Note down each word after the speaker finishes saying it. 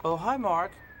Oh, hi,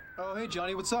 Mark. Oh, hey,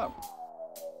 Johnny, what's up?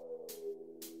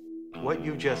 What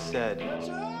you just said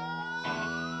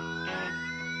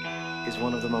is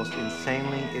one of the most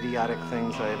insanely idiotic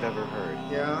things I have ever heard.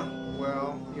 Yeah,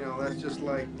 well, that's just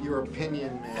like your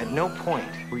opinion, man. At no point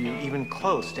were you even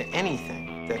close to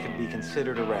anything that could be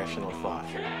considered a rational thought.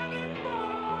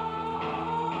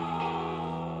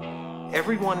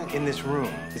 Everyone in this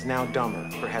room is now dumber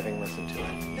for having listened to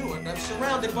it. Knew it. I'm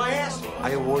surrounded by assholes.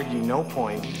 I award you no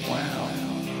point. Wow.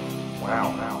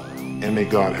 And may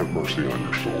God have mercy on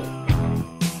your soul.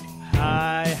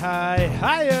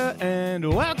 Hiya,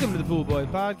 and welcome to the Pool Boy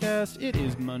Podcast. It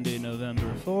is Monday,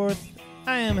 November 4th.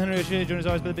 I am Henry O'Shea, joined as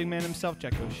always by the big man himself,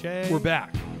 Jack O'Shea. We're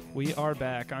back. We are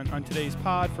back on today's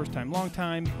pod, first time, long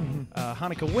time.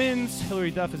 Hanukkah wins, Hillary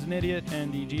Duff is an idiot,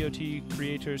 and the GOT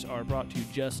creators are brought to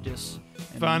justice.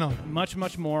 And Finally. Much,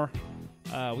 much more.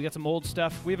 We got some old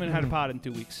stuff. We haven't had a pod in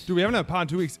 2 weeks. Dude, we haven't had a pod in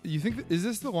 2 weeks. You think, is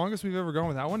this the longest we've ever gone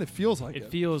with that one? It feels like it. It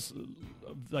feels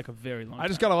like a very long time. I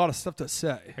just got a lot of stuff to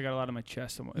say. I got a lot on my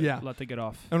chest. A lot to get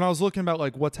off. And when I was looking about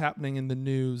like what's happening in the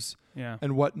news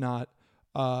and whatnot,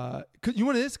 you know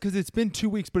what it is? Because it's been 2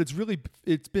 weeks, but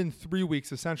it's been 3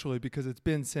 weeks essentially because it's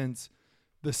been since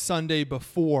the Sunday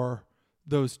before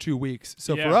those 2 weeks.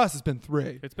 So for us, it's been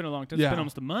 3. It's been a long time. It's been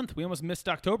almost a month. We almost missed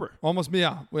October.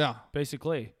 Yeah.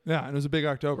 Basically. Yeah, and it was a big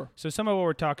October. So some of what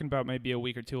we're talking about may be a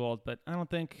week or two old, but I don't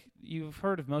think you've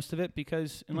heard of most of it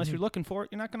because unless you're looking for it,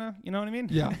 you're not going to, you know what I mean?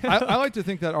 Yeah. I like to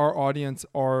think that our audience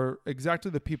are exactly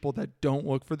the people that don't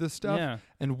look for this stuff. Yeah.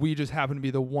 And we just happen to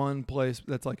be the one place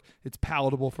that's like, it's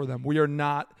palatable for them. We are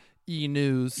not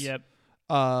E-News. Yep.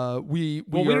 We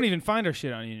don't even find our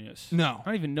shit on E-News. No. I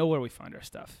don't even know where we find our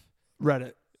stuff.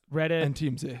 Reddit and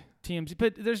TMZ.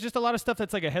 But there's just a lot of stuff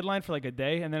that's like a headline for like a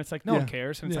day, and then it's like no one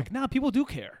cares, and it's like, no, people do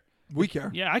care. We care.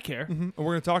 Yeah, I care. And we're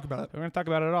going to talk about it. We're going to talk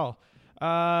about it all.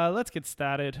 Let's get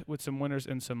started with some winners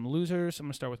and some losers. I'm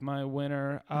going to start with my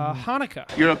winner,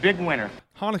 Hanukkah. You're a big winner.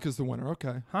 Hanukkah's the winner.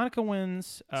 Okay. Hanukkah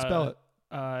wins. Spell it.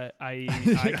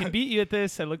 I can beat you at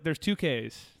this. Look, there's 2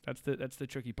 Ks. That's the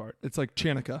tricky part. It's like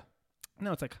Chanukah.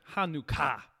 No, it's like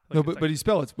Hanukkah. But you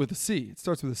spell it with a C. It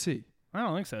starts with a C. I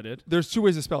don't think so, dude. There's 2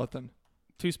 ways to spell it then.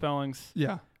 2 spellings.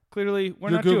 Yeah. Clearly, we're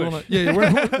You're not Googling Jewish.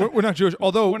 Yeah, we're not Jewish.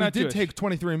 Although We're not we did Jewish. take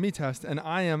 23andMe test, and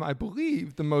I am, I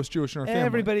believe, the most Jewish in our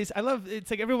family.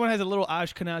 It's like everyone has a little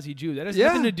Ashkenazi Jew. That has Yeah.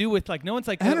 nothing to do with like no one's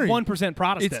like Henry, 1%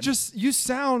 Protestant. It's just you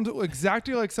sound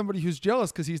exactly like somebody who's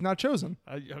jealous because he's not chosen.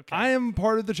 Okay. I am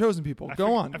part of the chosen people.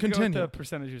 Go on, I forget continue. what the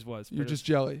percentages was. You're but just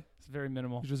jelly. it's very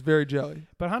minimal. You're just very jelly.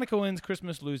 But Hanukkah wins,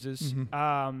 Christmas loses.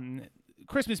 Mm-hmm.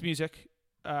 Christmas music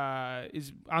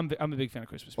is I'm a big fan of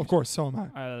Christmas music. Of course, so am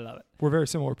I. I love it. We're very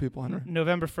similar people, Henry.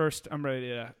 November 1st, I'm ready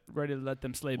to let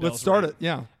them sleigh bells Let's start ring. it.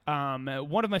 Yeah.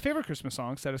 One of my favorite Christmas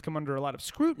songs that has come under a lot of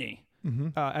scrutiny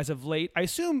as of late. I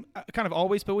assume kind of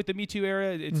always, but with the Me Too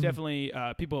era, it's definitely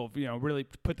people really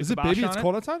put the Is it kibosh Baby on It's it.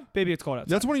 Cold Outside? Baby It's Cold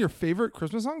Outside. That's one of your favorite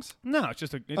Christmas songs? No, it's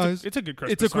just it's a good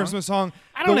Christmas It's a song. Christmas song.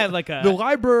 I don't The- have like a... The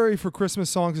library for Christmas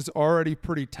songs is already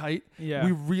pretty tight. Yeah.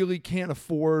 We really can't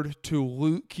afford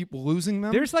to keep losing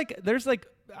them. There's like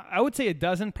I would say a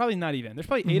dozen, probably not even. There's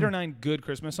probably 8 or 9 good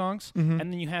Christmas songs, and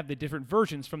then you have the different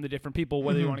versions from the different people.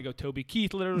 Whether you want to go Toby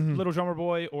Keith, Little Drummer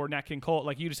Boy, or Nat King Cole,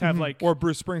 like you just have like or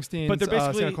Bruce Springsteen's But they're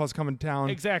basically- Santa Claus Coming to Town.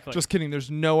 Exactly. Just kidding.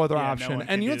 There's no other Yeah, no option. one And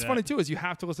can you know do what's that. funny too is you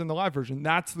have to listen to the live version.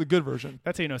 That's the good version.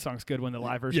 That's how you know a song's good when the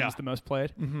live version Yeah. is the most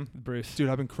played. Bruce, Dude,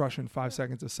 I've been crushing 5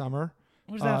 Seconds of Summer.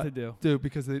 what does that have to do? Dude,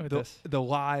 because with this?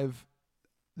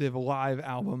 they have a live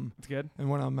album. It's good. And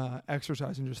when I'm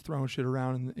exercising, just throwing shit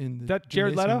around in the That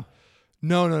Jared gymnasium. Leto?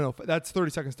 No. That's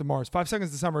 30 Seconds to Mars. 5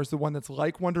 Seconds to Summer is the one that's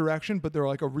like One Direction, but they're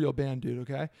like a real band, dude,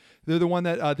 okay? They're the one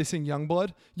that they sing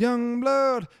Youngblood.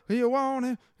 Youngblood, you want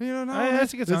it, you don't know. yeah,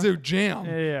 that's a good It's song. a jam.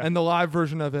 Yeah. And the live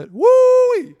version of it,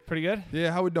 woo! Pretty good.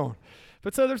 Yeah, how we doing?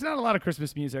 But so there's not a lot of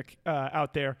Christmas music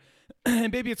out there.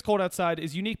 And Baby It's Cold Outside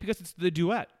is unique because it's the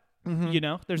duet. You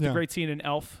know, there's the Yeah. great scene in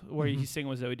Elf where he's singing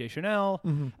with Zooey Deschanel.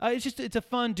 It's a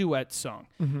fun duet song.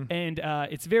 And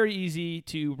it's very easy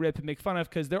to rip and make fun of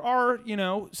because there are,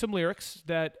 some lyrics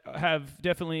that have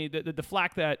definitely, the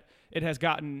flack that it has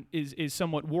gotten is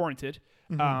somewhat warranted.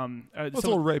 It's a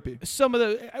little rapey. Some of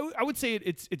I would say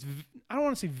it's I don't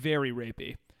want to say very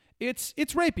rapey. It's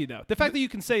rapey though. The fact that you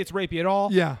can say it's rapey at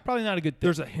all, Yeah. probably not a good thing.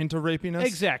 There's a hint of rapiness.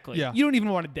 Exactly. Yeah. You don't even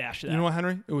want to dash that. You know what,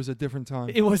 Henry? It was a different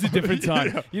time. It was a different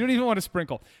time. You don't even want to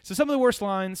sprinkle. So some of the worst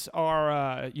lines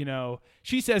are,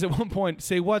 she says at one point,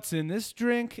 "Say what's in this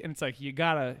drink," and it's like you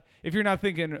gotta. If you're not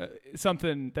thinking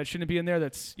something that shouldn't be in there,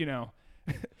 that's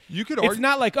You could it's argue.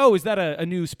 not like, oh, is that a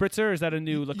new spritzer? Is that a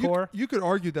new liqueur? You could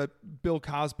argue that Bill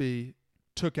Cosby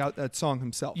took out that song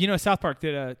himself. You know, South Park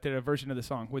did a version of the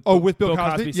song with with Bill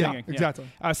Cosby singing. Yeah, exactly.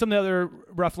 Some of the other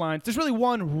rough lines. There's really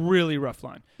one really rough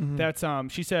line. That's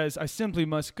she says, "I simply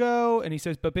must go," and he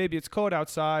says, "But baby, it's cold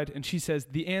outside," and she says,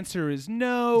 "The answer is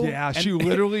no." Yeah, and, she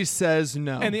literally says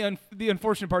no. And the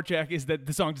unfortunate part, Jack, is that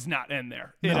the song does not end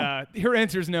there. No. Her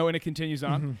answer is no, and it continues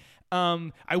on.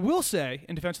 I will say,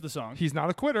 in defense of the song, he's not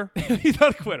a quitter. he's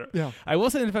not a quitter. Yeah. I will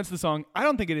say, in defense of the song, I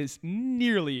don't think it is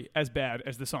nearly as bad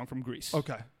as the song from Grease.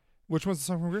 Okay. Which one's the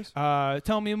song from Grease?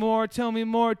 Tell me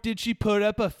more. Did she put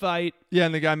up a fight? Yeah,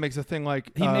 and the guy makes a thing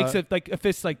like he makes a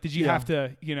fist like, did you have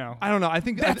to, I don't know. I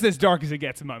think that's as dark as it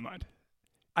gets in my mind.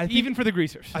 Even for the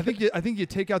Greasers. I think you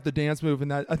take out the dance move,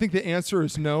 and that I think the answer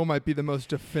is no might be the most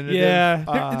definitive.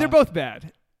 Yeah, they're both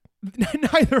bad.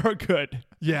 Neither are good.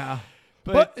 Yeah.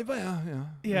 But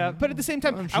at the same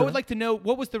time, sure. I would like to know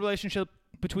what was the relationship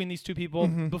between these two people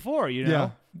before, you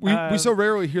know? Yeah. We so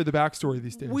rarely hear the backstory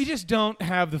these days. We just don't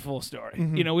have the full story.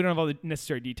 You know, we don't have all the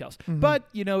necessary details. But,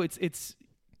 you know, it's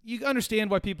you understand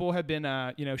why people have been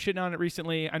shitting on it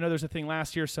recently. I know there's a thing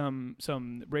last year, some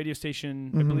radio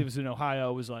station, I believe it was in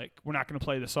Ohio, was like, we're not going to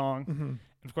play the song.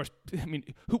 And of course, I mean,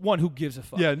 who gives a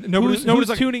fuck? Yeah, nobody's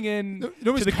like, tuning in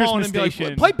nobody's to the calling Christmas and be like,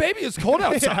 station. play "Baby It's Cold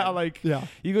Outside."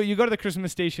 You go to the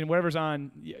Christmas station, whatever's on,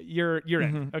 you're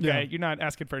in. Okay, you're not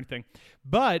asking for anything.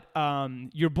 But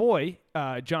your boy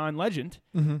John Legend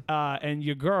and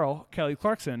your girl Kelly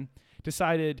Clarkson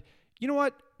decided, you know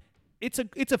what? It's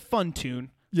a fun tune.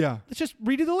 Yeah, let's just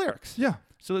redo the lyrics. Yeah,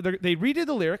 so they redid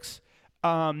the lyrics.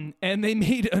 And they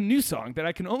made a new song that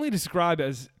I can only describe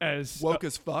as woke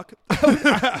as fuck.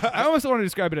 I almost want to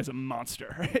describe it as a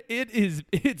monster.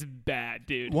 It's bad,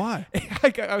 dude. Why?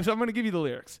 So I'm going to give you the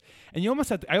lyrics, and I almost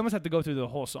have to go through the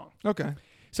whole song. Okay.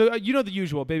 So you know the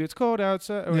usual, baby, it's cold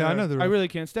outside. Yeah, I know the rest. I really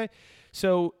can't stay.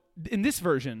 So in this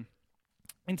version,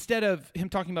 instead of him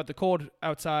talking about the cold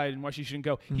outside and why she shouldn't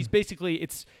go, he's basically,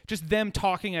 it's just them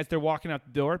talking as they're walking out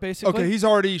the door, basically.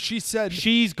 Okay, she said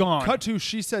she's gone. Cut to,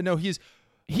 she said no,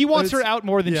 he wants her out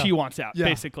more than she wants out, yeah.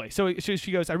 basically. So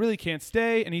she goes, I really can't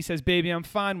stay. And he says, baby, I'm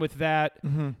fine with that.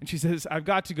 And she says, I've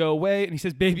got to go away. And he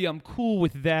says, baby, I'm cool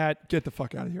with that. Get the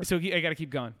fuck out of here. So I got to keep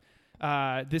going.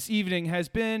 This evening has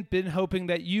been hoping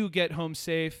that you get home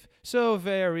safe. So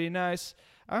very nice.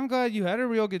 I'm glad you had a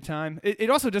real good time. It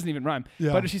also doesn't even rhyme.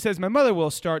 Yeah. But she says, my mother will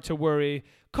start to worry.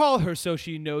 Call her so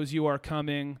she knows you are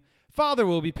coming. Father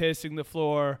will be pacing the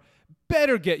floor.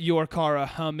 Better get your car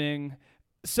a-humming.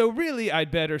 So really,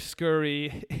 I'd better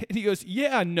scurry. And he goes,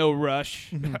 yeah, no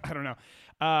rush. I don't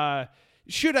know.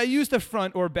 Should I use the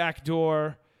front or back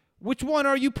door? Which one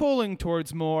are you pulling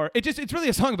towards more? It's really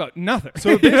a song about nothing.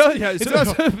 So it's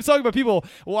a song about people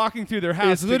walking through their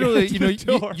house. It's literally, you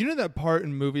know that part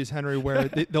in movies, Henry, where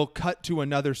they'll cut to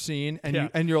another scene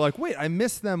and you're like, wait, I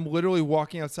missed them literally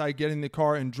walking outside, getting in the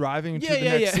car and driving to the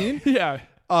next scene. Yeah.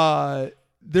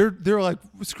 They're like,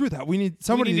 screw that.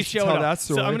 Somebody needs to tell that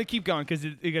story. So I'm going to keep going because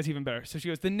it gets even better. So she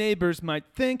goes, the neighbors might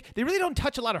think. They really don't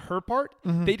touch a lot of her part.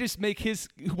 They just make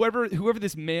whoever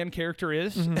this man character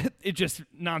is, it just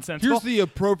nonsensical. Here's the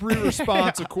appropriate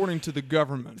response according to the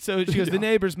government. So she goes, the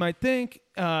neighbors might think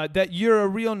that you're a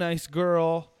real nice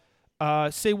girl.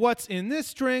 Say, what's in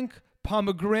this drink?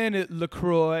 Pomegranate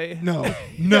LaCroix. No.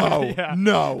 By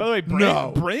the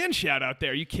way, brand shout out there.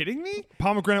 Are you kidding me?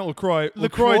 Pomegranate LaCroix.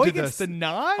 LaCroix did gets this. the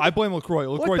nod? I blame LaCroix.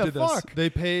 LaCroix did fuck? this.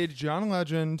 They paid John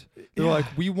Legend. They're like,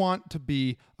 we want to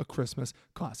be a Christmas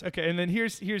classic. Okay, and then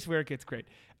here's where it gets great.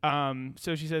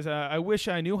 So she says, I wish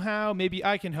I knew how. Maybe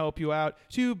I can help you out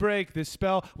to break this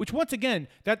spell. Which, once again,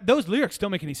 those lyrics don't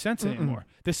make any sense anymore.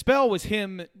 The spell was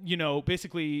him,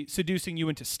 basically seducing you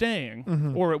into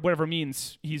staying, or whatever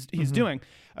means he's doing.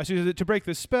 She says, to break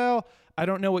this spell, I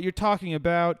don't know what you're talking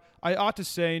about. I ought to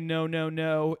say no, no,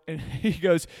 no. And he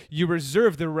goes, you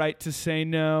reserve the right to say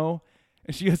no.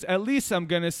 And she goes, at least I'm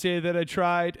going to say that I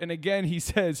tried. And again, he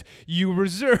says, you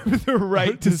reserve the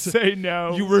right to say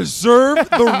no. You reserve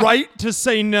the right to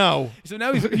say no. So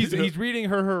now he's reading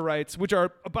her rights, which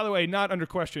are, by the way, not under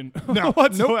question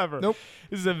whatsoever. Nope.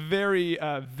 This is a very,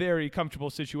 very comfortable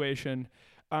situation.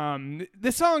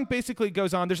 This song basically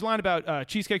goes on. There's a line about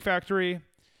Cheesecake Factory.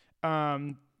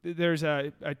 There's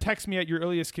a text me at your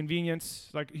earliest convenience.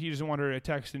 Like, he doesn't want her to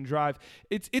text and drive.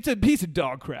 It's a piece of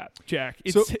dog crap, Jack.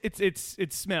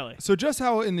 It's smelly. So just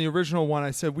how in the original one I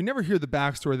said we never hear the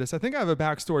backstory of this. I think I have a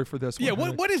backstory for this one. Yeah,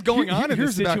 what is going on in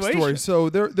this situation? Here's the backstory. So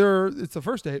they're it's the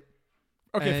first date.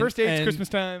 Okay, first date, it's Christmas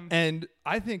time. And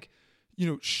I think,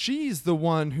 she's the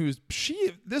one she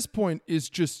at this point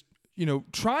is just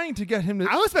trying to get him to.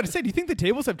 I was about to say, do you think the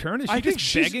tables have turned? Is she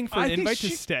just begging for an invite to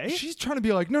stay? She's trying to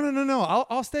be like, no,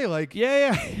 I'll stay. Like,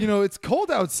 yeah. It's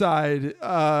cold outside,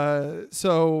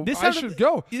 so I should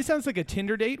go. This sounds like a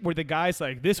Tinder date where the guy's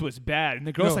like, this was bad, and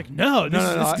the girl's like, no,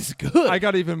 this is good. I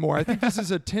got even more. I think this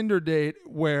is a Tinder date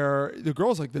where the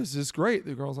girl's like, this is great.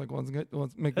 The girl's like, let's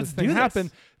make this thing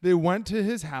happen. They went to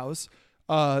his house.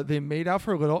 They made out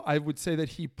for a little. I would say that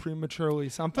he prematurely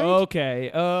something.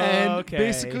 Okay. And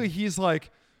basically he's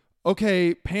like,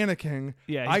 okay, panicking.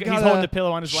 Yeah, he's holding the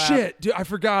pillow on his lap. Shit, dude, I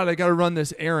forgot. I got to run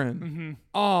this errand. Mm-hmm.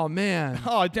 Oh, man.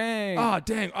 Oh, dang. All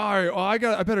right. Oh, I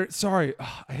better. Sorry.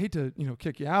 I hate to,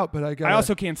 kick you out, but I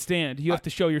also can't stand. You have to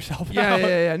show yourself out.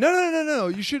 Yeah. No.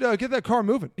 You should get that car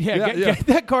moving. Get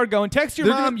that car going. Text your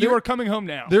mom. You are coming home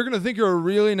now. They're going to think you're a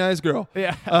really nice girl.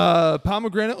 Yeah.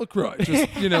 Pomegranate LaCroix.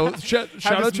 Just, shout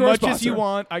out to our much sponsor. as you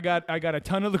want. I got a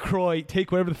ton of LaCroix.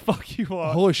 Take whatever the fuck you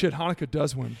want. Holy shit, Hanukkah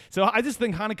does win. So I just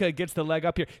think Hanukkah gets the leg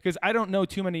up here because I don't know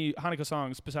too many Hanukkah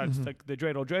songs besides like the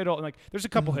Dreidel and like there's a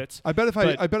couple hits. I bet if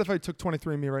I took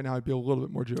 23andMe right now, I'd be a little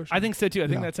bit more Jewish. I think so too. I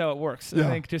think that's how it works. Yeah. I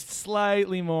think just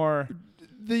slightly more.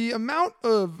 The amount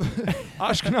of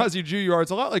Ashkenazi Jew you are,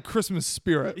 it's a lot like Christmas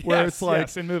Spirit, where it's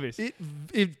like in movies.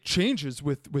 It changes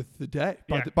with the day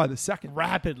by the second,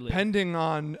 rapidly, depending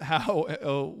on how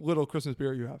little Christmas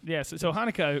spirit you have. Yes, so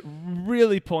Hanukkah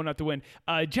really pulling out the win.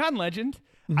 John Legend.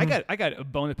 I got a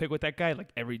bone to pick with that guy like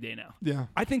every day now. Yeah,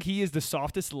 I think he is the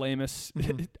softest, lamest.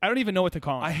 I don't even know what to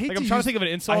call him. I'm trying to think of an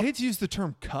insult. I hate to use the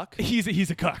term cuck.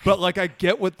 He's a cuck. But like I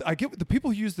get what the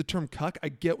people who use the term cuck. I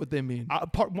get what they mean.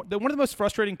 One of the most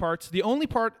frustrating parts. The only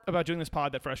part about doing this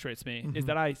pod that frustrates me is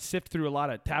that I sift through a lot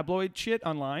of tabloid shit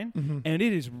online, and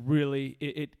it is really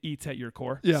it eats at your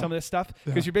core. Yeah. Some of this stuff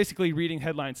because you're basically reading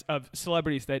headlines of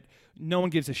celebrities that no one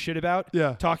gives a shit about.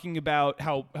 Yeah. Talking about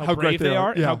how great brave they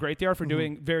are and yeah. how great they are for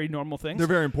doing very normal things. They're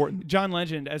very important. John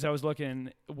Legend, as I was looking,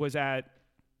 was at,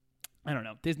 I don't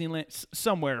know, Disneyland,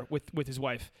 somewhere with his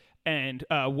wife, and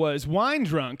was wine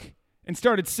drunk and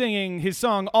started singing his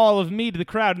song "All of Me" to the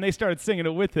crowd, and they started singing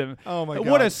it with him. Oh my god!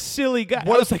 What a silly guy!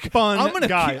 What a fun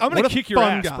guy! I'm gonna kick your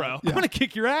ass, guy. bro. Yeah. I'm gonna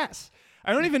kick your ass.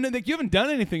 I don't even know that you haven't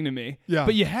done anything to me. Yeah.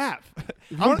 But you have.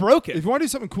 I'm broken. If you want to do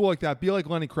something cool like that, be like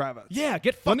Lenny Kravitz. Yeah,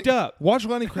 get fucked up. Watch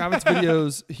Lenny Kravitz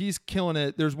videos. He's killing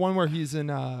it. There's one where he's in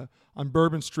on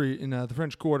Bourbon Street in the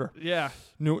French Quarter. Yeah.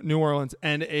 New Orleans,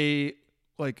 and a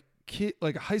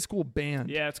high school band.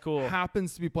 Yeah, it's cool.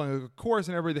 Happens to be playing like a chorus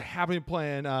and everybody happens to be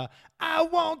playing "I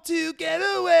Want to Get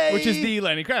Away," which is the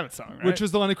Lenny Kravitz song, right? Which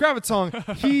is the Lenny Kravitz song.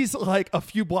 He's like a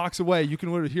few blocks away. You can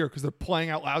literally hear because they're playing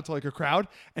out loud to like a crowd,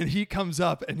 and he comes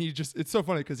up and it's so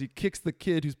funny because he kicks the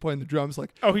kid who's playing the drums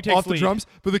he takes off the drums,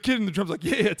 but the kid in the drums like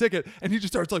yeah take it, and he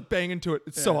just starts like banging to it.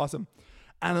 It's so awesome.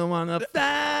 I don't wanna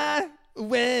fly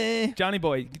away. Johnny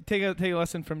boy, take a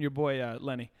lesson from your boy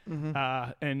Lenny,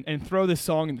 and throw this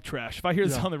song in the trash. If I hear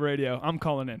this on the radio, I'm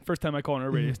calling in. First time I call in a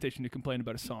radio station to complain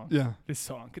about a song. Yeah, this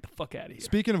song, get the fuck out of here.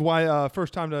 Speaking of why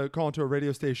first time to call into a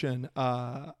radio station,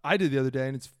 I did the other day,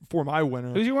 and it's for my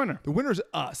winner. Who's your winner? The winner's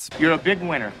us. You're a big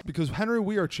winner because Henry,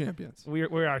 we are champions. We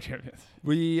are champions.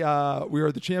 We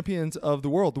are the champions of the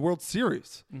World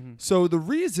Series. So the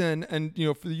reason, and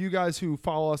for you guys who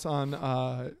follow us on,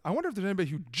 I wonder if there's anybody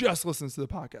who just listens to the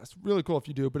podcast. Really cool if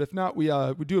you do, but if not, we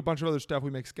do a bunch of other stuff. We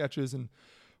make sketches, and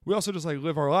we also just like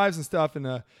live our lives and stuff.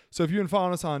 And so if you've been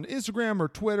following us on Instagram or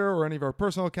Twitter or any of our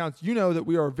personal accounts, you know that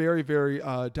we are very, very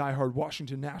diehard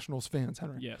Washington Nationals fans,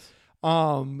 Henry. Yes.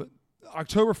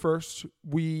 October 1st,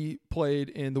 we played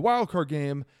in the wild card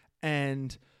game,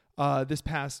 and this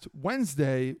past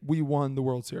Wednesday, we won the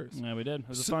World Series. Yeah, we did. It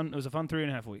was a fun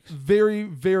 3.5 weeks. Very,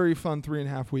 very fun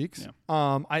 3.5 weeks.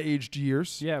 Yeah. I aged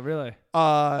years. Yeah, really.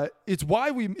 It's why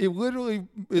it literally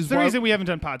is the reason we haven't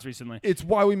done pods recently. It's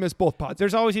why we missed both pods.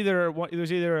 There's always either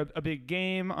a big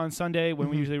game on Sunday when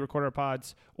we usually record our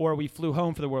pods, or we flew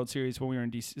home for the World Series when we were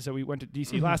in DC. So we went to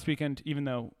DC last weekend, even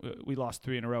though we lost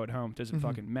 3 in a row at home. Doesn't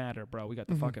fucking matter, bro. We got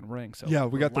the fucking ring. So yeah,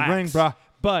 we got the ring, bro.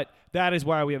 But that is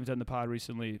why we haven't done the pod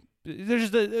recently.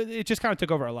 It just kind of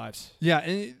took over our lives. Yeah,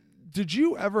 and did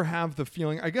you ever have the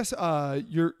feeling? I guess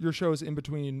your show is in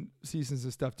between seasons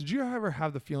and stuff. Did you ever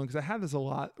have the feeling? Because I had this a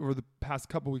lot over the past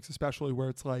couple weeks, especially where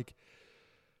it's like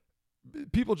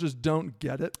people just don't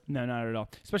get it. No, not at all.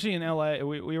 Especially in LA,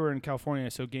 we were in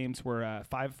California, so games were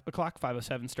 5:00,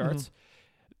 5:07 starts.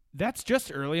 That's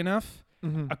just early enough.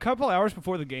 A couple hours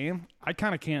before the game, I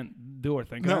kind of can't do or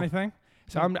think of anything.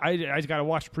 So I just got to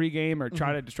watch pregame or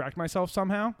try to distract myself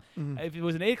somehow. If it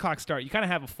was an 8:00 start, you kind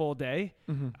of have a full day.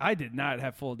 I did not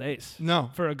have full days. No,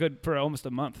 for almost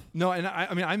a month. No, and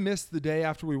I mean I missed the day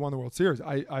after we won the World Series.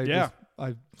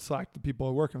 I slacked the people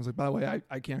at work. I was like, by the way,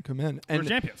 I can't come in. And we're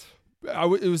champions.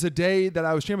 it was a day that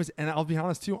I was champions, and I'll be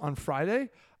honest too. On Friday,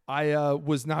 I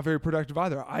was not very productive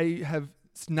either. I have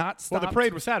not stopped. Well, the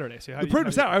parade was Saturday, so the parade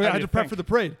was Saturday. I had to prep for the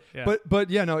parade. Yeah. But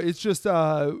yeah, no, it's just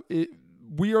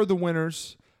we are the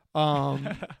winners.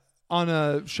 On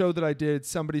a show that I did,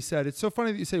 somebody said, it's so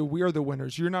funny that you say we are the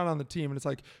winners. You're not on the team. And it's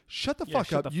like, shut the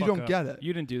fuck up. You don't get it.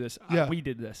 You didn't do this. Yeah. We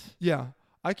did this. Yeah.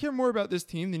 I care more about this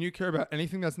team than you care about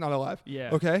anything that's not alive.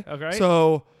 Yeah. Okay? Okay.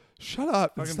 So shut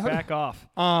up. Fucking back off.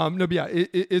 No, but yeah,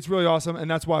 it's really awesome.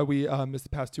 And that's why we missed the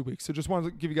past 2 weeks. So just wanted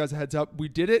to give you guys a heads up. We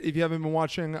did it. If you haven't been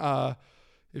watching,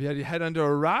 if you had your head under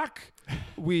a rock,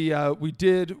 we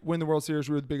did win the World Series.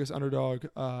 We were the biggest underdog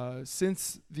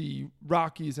since the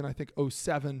Rockies in I think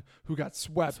 2007, who got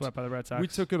swept by the Red Sox. We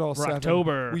took it all seven.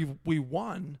 October. We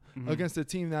won against a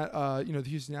team that the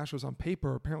Houston Astros on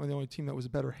paper apparently the only team that was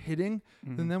better hitting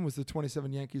than them was the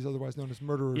 27 Yankees, otherwise known as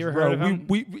Murderers You ever Row. heard of them?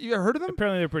 You ever heard of them?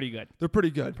 Apparently they're pretty good. They're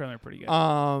pretty good.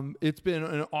 It's been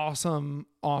an awesome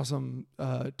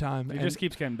time. It just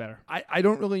keeps getting better. I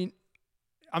don't really.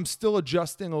 I'm still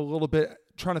adjusting a little bit,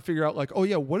 trying to figure out like, oh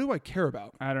yeah, what do I care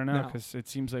about? I don't know, because it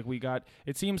seems like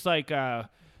it seems like I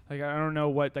don't know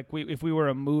what, like if we were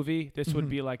a movie, this would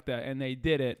be like and they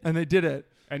did it.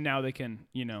 And now they can,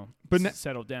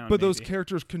 settle down. But those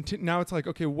characters continue. Now it's like,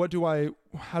 okay, how do I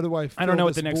fill I don't know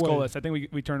what the next void? goal is. I think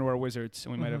we turn to our Wizards,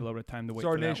 and we might have a little bit of time to wait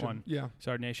for that one. Yeah.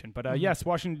 Zard Nation. But yes,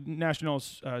 Washington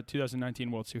Nationals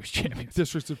 2019 World Series champions.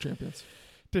 Districts of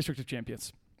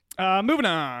Champions. Moving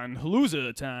on,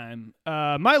 loser time.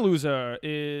 My loser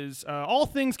is all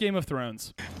things Game of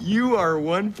Thrones. You are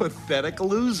one pathetic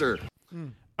loser.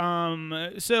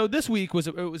 So this week was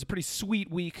a pretty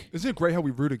sweet week. Isn't it great how we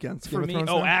root against Game of Thrones?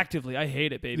 Oh, actively, I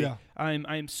hate it, baby. Yeah.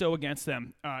 I'm so against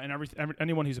them and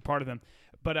anyone who's a part of them.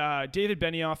 But David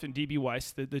Benioff and D.B.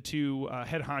 Weiss, the two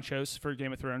head honchos for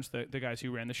Game of Thrones, the guys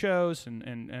who ran the shows and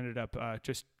ended up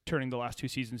just turning the last 2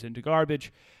 seasons into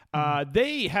garbage,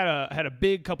 they had a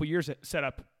big couple years set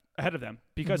up ahead of them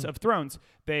because of Thrones.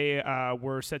 They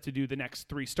were set to do the next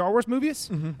 3 Star Wars movies.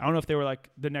 I don't know if they were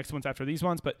like the next ones after these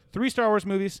ones, but 3 Star Wars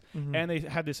movies, and they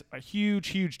had a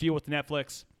huge deal with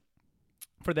Netflix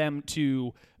for them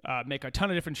to make a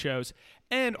ton of different shows.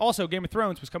 And also Game of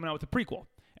Thrones was coming out with a prequel.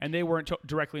 And they weren't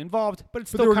directly involved, but it's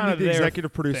still kind of the their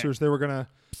executive producers. thing. They were gonna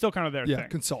still kind of their thing.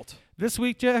 Consult. This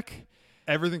week, Jack,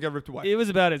 everything got ripped away. It was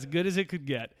about as good as it could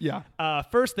get. Yeah.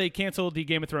 First, they canceled the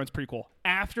Game of Thrones prequel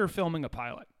after filming a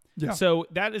pilot. Yeah. So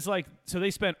that is so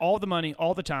they spent all the money,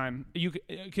 all the time. You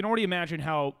can already imagine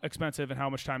how expensive and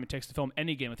how much time it takes to film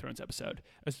any Game of Thrones episode.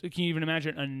 Can you even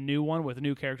imagine a new one with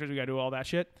new characters? We got to do all that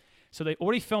shit. So they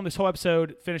already filmed this whole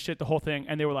episode, finished it, the whole thing,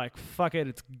 and they were like, fuck it,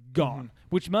 it's gone.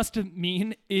 Which must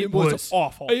mean it was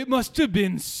awful. It must have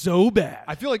been so bad.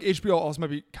 I feel like HBO also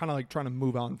might be kind of like trying to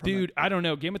move on from it. Dude, I don't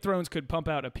know. Game of Thrones could pump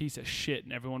out a piece of shit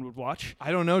and everyone would watch.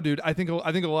 I don't know, dude. I think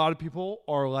a lot of people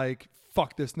are like,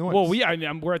 fuck this noise. Well,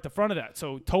 we're at the front of that,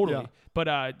 so totally. Yeah.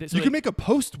 But you can make a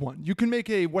post one. You can make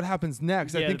a what happens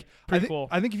next. Yeah,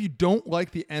 I think if you don't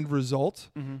like the end result,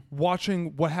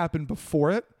 watching what happened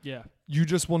before it, you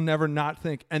just will never not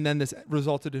think. And then this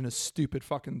resulted in a stupid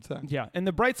fucking thing. Yeah, and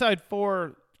the bright side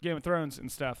for Game of Thrones and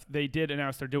stuff, they did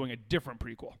announce they're doing a different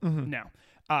prequel now,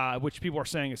 which people are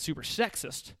saying is super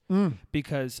sexist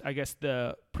because I guess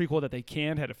the prequel that they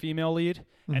canned had a female lead,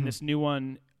 and this new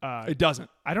one. It doesn't.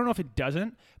 I don't know if it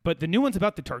doesn't, but the new one's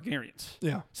about the Targaryens.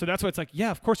 Yeah. So that's why it's like,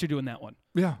 yeah, of course you're doing that one.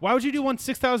 Yeah. Why would you do one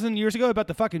 6,000 years ago about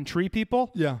the fucking tree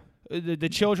people? Yeah. The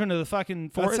children of the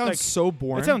fucking forest? That sounds so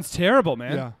boring. That sounds terrible,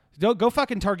 man. Yeah. Go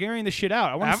fucking Targaryen the shit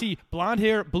out. I want to see blonde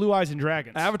hair, blue eyes, and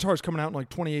dragons. Avatar's coming out in like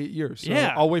 28 years. So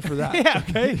yeah. I'll wait for that. Yeah,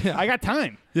 okay. I got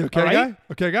time. You okay, right? guy?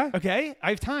 Okay, guy? Okay, I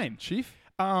have time. Chief?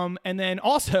 And then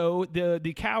also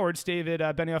the cowards, David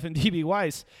Benioff and D.B.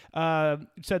 Weiss,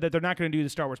 said that they're not going to do the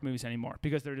Star Wars movies anymore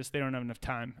because they don't have enough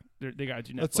time. They got to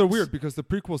do Netflix. That's so weird because the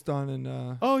prequel's done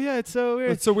and. Oh yeah, it's so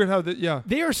weird. It's so weird how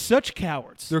they are such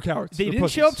cowards. They're cowards. They They're didn't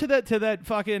pussies. show up to that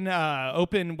fucking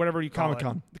open whatever you call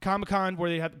Comic-Con. it, the Comic-Con where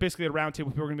they had basically a round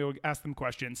table. People were going to be able to ask them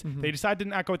questions. They decided to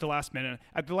not go at the last minute.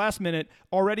 At the last minute,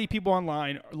 already people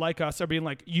online like us are being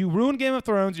like, "You ruined Game of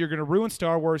Thrones. You're going to ruin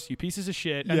Star Wars. You pieces of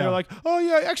shit." And they're like, "Oh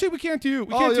yeah, actually we can't do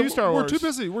Star Wars. We're too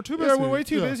busy. We're too busy. Yeah, we're way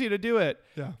too busy to do it."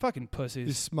 Yeah. Fucking pussies.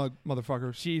 These smug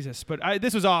motherfuckers. Jesus, but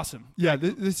this was awesome. Yeah,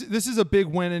 this is a big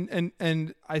win,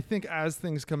 and I think as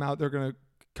things come out, they're gonna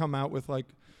come out with like,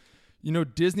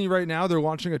 Disney right now, they're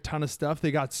launching a ton of stuff.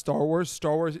 They got Star Wars.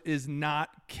 Star Wars is not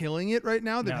killing it right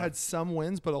now. They've had some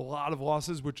wins, but a lot of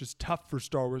losses, which is tough for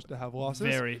Star Wars to have losses.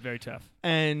 Very, very tough.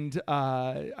 And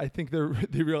I think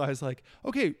they realize, like,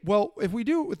 okay, well, if we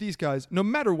do it with these guys, no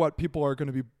matter what, people are going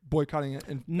to be boycotting it.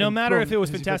 And no matter if it was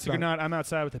Disney fantastic or picks not, I'm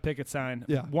outside with a picket sign.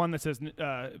 Yeah. One that says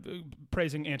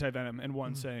praising Anti-Venom and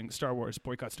one saying Star Wars,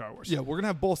 boycott Star Wars. Yeah, we're going to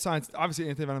have both signs. Obviously,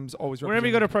 Anti-Venom is always Whenever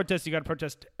you go to represented. protest, you got to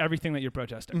protest everything that you're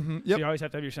protesting. So you always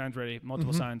have to have your signs ready.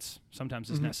 Multiple signs sometimes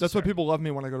is necessary. That's why people love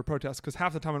me when I go to protest, because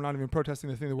half the time I'm not even protesting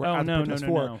the thing that we're Oh, at no, the protest no,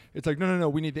 for. no. It's like, no,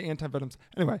 we need the anti-venoms.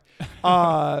 Anyway,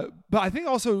 but I think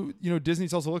also,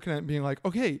 Disney's also looking at it and being like,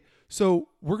 okay, so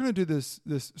we're going to do this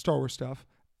Star Wars stuff.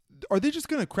 Are they just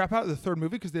going to crap out the third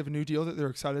movie because they have a new deal that they're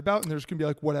excited about and they're just going to be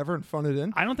like, whatever, and phone it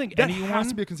in? I don't think that anyone has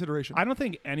to be a consideration. I don't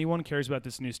think anyone cares about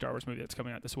this new Star Wars movie that's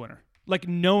coming out this winter. Like,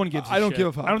 no one gives a I don't shit. give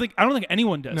a fuck. I don't think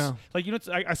anyone does. No. Like,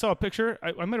 I saw a picture.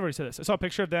 I might have already said this. I saw a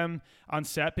picture of them on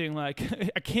set being like,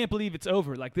 I can't believe it's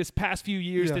over. Like, this past few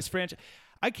years, this franchise.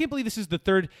 I can't believe this is the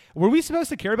third. Were we supposed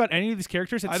to care about any of these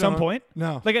characters at some point?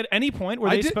 No. Like, at any point, were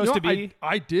they supposed to be?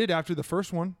 I did after the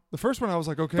first one. The first one, I was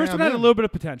like, okay. First I'm one had in. a little bit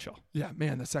of potential. Yeah,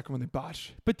 man, the second one they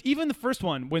botched. But even the first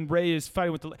one, when Rey is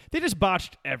fighting with they just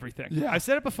botched everything. Yeah. I've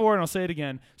said it before and I'll say it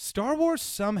again. Star Wars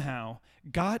somehow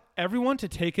got everyone to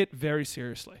take it very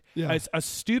seriously. Yeah. It's a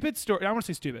stupid story. I don't want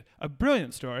to say stupid. A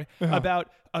brilliant story about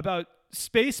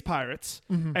space pirates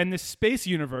and this space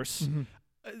universe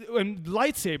and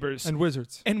lightsabers And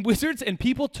wizards. and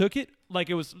people took it like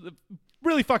it was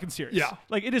really fucking serious. Yeah.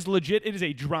 Like, it is legit. It is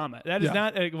a drama. That is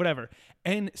not whatever.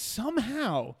 And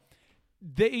somehow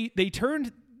they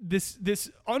turned this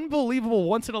unbelievable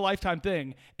once in a lifetime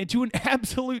thing into an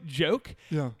absolute joke.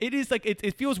 Yeah. It is like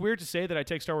it feels weird to say that I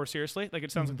take Star Wars seriously. Like,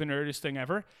 it sounds like the nerdiest thing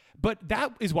ever. But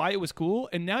that is why it was cool.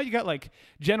 And now you got like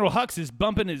General Hux is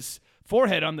bumping his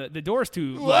forehead on the doors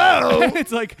too. Whoa!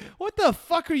 It's like, what the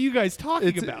fuck are you guys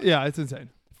talking about? Yeah, it's insane.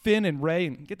 Finn and Rey,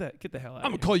 and get the hell out.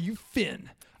 I'm gonna call you Finn.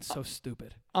 So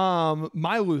stupid.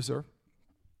 My loser,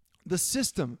 the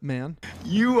system, man.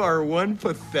 You are one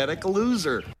pathetic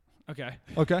loser. Okay.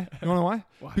 Okay, you wanna know why?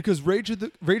 Why? Because Rage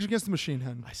Against the Machine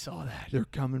Head. I saw that. They're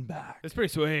coming back. It's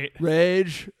pretty sweet.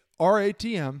 Rage,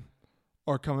 RATM,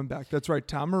 are coming back. That's right.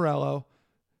 Tom Morello,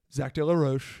 Zach De La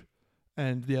Roche,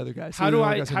 and the other guys.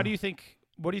 What do you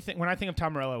think when I think of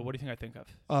Tom Morello, what do you think I think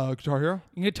of? Guitar Hero?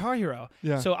 Guitar Hero.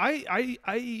 Yeah. So I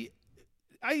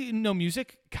know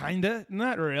music, kinda,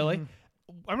 not really.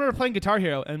 I remember playing Guitar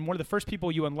Hero, and one of the first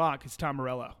people you unlock is Tom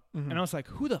Morello. And I was like,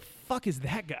 who the fuck is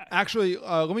that guy? Actually,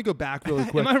 let me go back really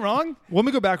quick. Am I wrong? Let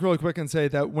me go back really quick and say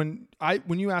that when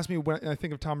you ask me when I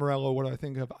think of Tom Morello, what do I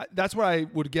think of? That's what I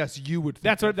would guess you would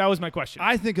think That was my question.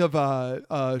 I think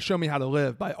of Show Me How to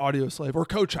Live by Audioslave or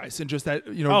Coach Ice, and just that,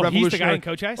 he's revolutionary. the guy in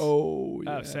Coach Ice? Oh,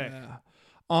 yeah. sick.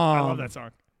 I love that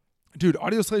song. Dude,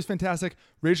 Audioslave is fantastic.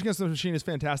 Rage Against the Machine is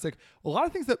fantastic. A lot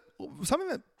of things something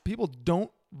that people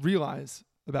don't realize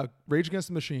about Rage Against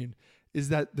the Machine is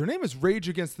that their name is Rage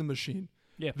Against the Machine.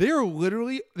 Yeah. They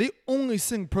only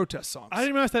sing protest songs. I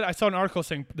didn't realize that. I saw an article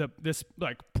saying this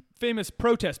like famous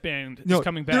protest band is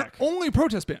coming back. They're only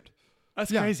protest band.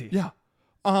 That's crazy. Yeah.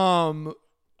 Don't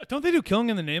they do Killing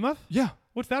in the Name of? Yeah.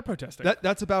 What's that protesting?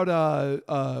 That's about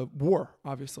war,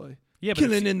 obviously. Yeah, but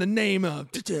Killing in the name of.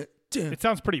 It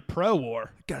sounds pretty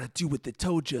pro-war. Gotta do what they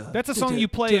told you. That's a song you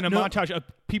play in a montage of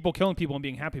people killing people and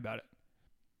being happy about it.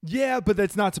 Yeah, but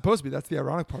that's not supposed to be. That's the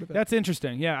ironic part of it. That's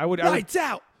interesting. Yeah, I would. Lights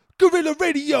out. Guerrilla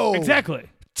radio. Exactly.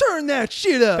 Turn that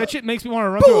shit up. That shit makes me want to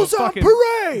run Bulls through a on fucking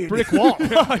parade. brick wall.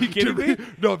 Are you kidding me?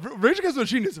 No, Rage Against the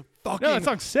Machine is fucking No, that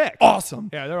song's sick. awesome.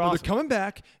 Yeah, they're But awesome. They're coming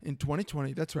back in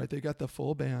 2020. That's right. They got the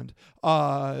full band.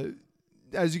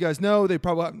 As you guys know, they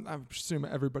probably, I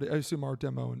assume our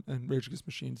demo and Rage Against the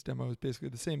Machine's demo is basically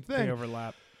the same thing. They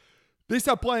overlap. They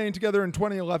stopped playing together in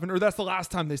 2011, or that's the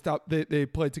last time they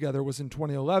played together was in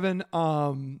 2011.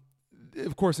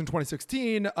 Of course, in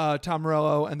 2016, Tom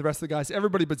Morello and the rest of the guys,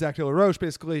 everybody but Zach De La Roche,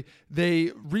 basically,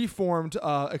 they reformed,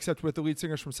 except with the lead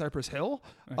singers from Cypress Hill,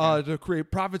 to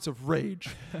create Prophets of Rage.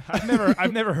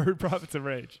 I've never heard Prophets of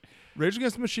Rage. Rage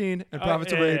Against the Machine and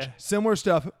Prophets of yeah, Rage, yeah. Similar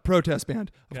stuff, protest band.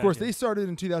 Of course, Gotcha. they started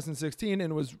in 2016,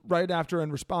 and it was right after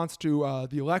in response to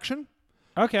the election.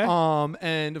 Okay.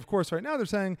 And of course, right now they're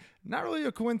saying not really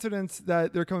a coincidence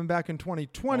that they're coming back in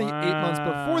 2020, 8 months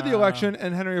before the election.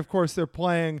 And Henry, of course, they're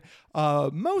playing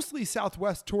mostly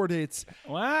Southwest tour dates,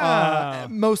 Wow.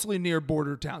 mostly near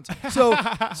border towns. So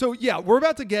yeah, we're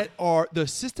about to get the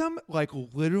system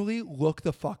literally look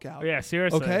the fuck out. Yeah,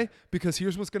 seriously. Okay, because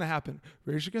here's what's going to happen: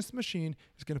 Rage Against the Machine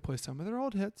is going to play some of their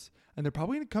old hits, and they're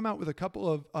probably going to come out with a couple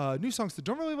of new songs that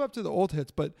don't really live up to the old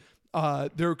hits, but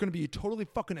they're going to be totally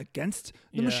fucking against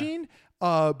the machine.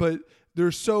 But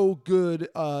they're so good.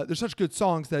 They're such good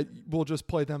songs that we'll just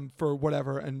play them for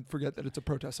whatever and forget that it's a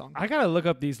protest song. I gotta look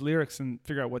up these lyrics and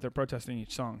figure out what they're protesting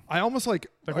each song. I almost like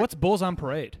what's Bulls on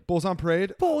Parade? Bulls on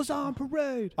Parade. Bulls on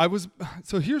Parade.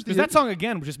 So here's the that song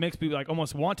again just makes people like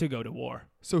almost want to go to war.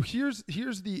 So here's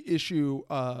the issue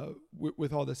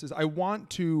with all this is I want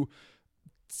to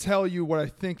tell you what I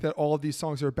think that all of these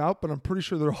songs are about, but I'm pretty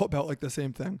sure they're all about like the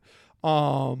same thing.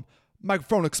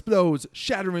 Microphone explodes,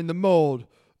 shattering the mold.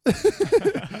 With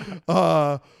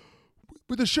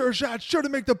a sure shot, sure to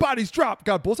make the bodies drop.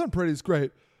 God, Bulls on Parade is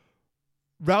great.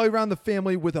 Rally around the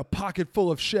family with a pocket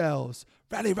full of shells.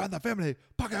 Rally around the family,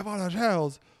 pocket full of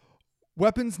shells.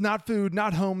 Weapons, not food,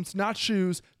 not homes, not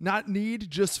shoes, not need,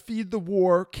 just feed the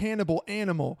war, cannibal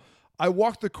animal. I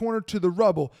walked the corner to the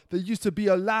rubble. There used to be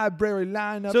a library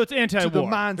lineup. So it's anti-war. To the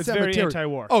mine it's cemetery. Very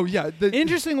anti-war. Oh yeah.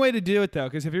 Interesting way to do it though,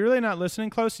 because if you're really not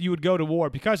listening close, you would go to war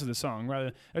because of the song.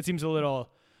 Rather, that seems a little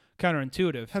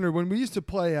counterintuitive. Henry, when we used to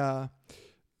play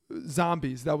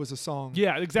Zombies, that was a song.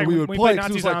 Yeah, exactly. We would when play we played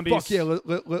Nazi Zombies. Like,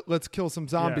 fuck yeah, let's kill some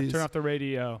zombies. Yeah, turn off the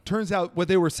radio. Turns out what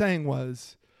they were saying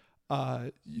was,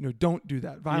 don't do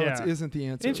that. Violence isn't the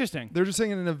answer. Interesting. They're just saying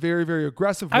it in a very, very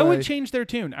aggressive way. I would change their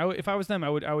tune. If I was them, I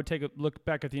would take a look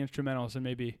back at the instrumentals and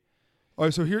maybe. All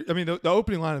right, so here, I mean, the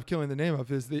opening line of Killing the Name of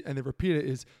and they repeat it,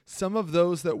 is some of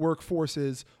those that work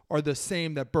forces are the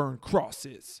same that burn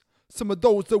crosses. Some of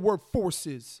those that work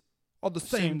forces are the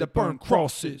same that burn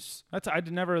crosses. I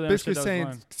never really basically understood saying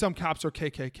those lines. Some cops are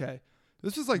KKK.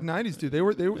 This was like 90s, dude. They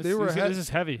were ahead. This is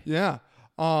heavy. Yeah.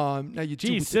 Now you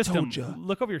do what they system. told ya.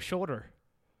 Look over your shoulder.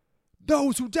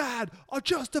 Those who died are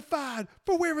justified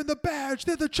for wearing the badge.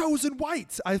 They're the chosen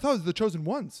whites. I thought it was the chosen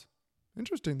ones.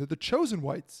 Interesting. They're the chosen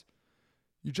whites.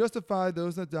 You justify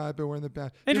those that died by wearing the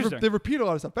badge. Interesting. They repeat a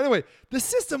lot of stuff. But anyway, the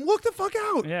system, look the fuck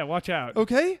out. Yeah, watch out.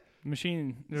 Okay?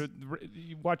 Machine.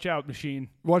 Watch out, machine.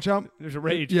 Watch out. There's a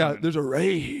rage Yeah, coming. there's a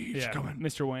rage coming.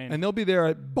 Mr. Wayne. And they'll be there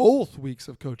at both weeks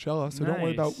of Coachella, so don't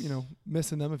worry about, Nice.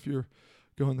 Missing them if you're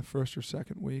going the first or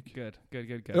second week. Good.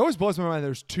 It always blows my mind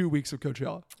there's 2 weeks of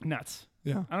Coachella. Nuts.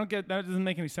 Yeah. I don't get that. Doesn't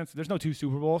make any sense. There's no 2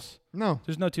 Super Bowls. No.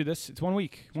 There's no 2 this. It's 1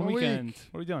 week. One 1 weekend. week.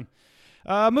 What are we doing?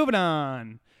 Moving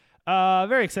on.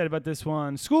 Very excited about this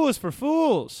one. School is for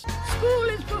Fools. School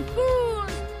is for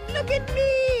fools. Look at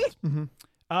me.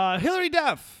 Mm-hmm. Hillary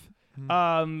Duff.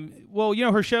 Well,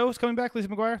 her show is coming back, Lizzie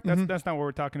McGuire. That's not what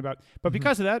we're talking about. But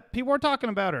because of that, people are talking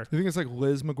about her. You think it's like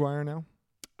Liz McGuire now?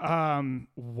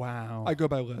 Wow. I go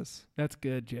by Liz. That's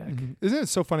good, Jack. Mm-hmm. Isn't it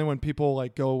so funny when people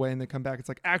like go away and they come back? It's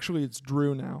like, actually, it's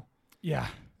Drew now. Yeah.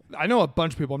 I know a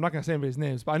bunch of people. I'm not going to say anybody's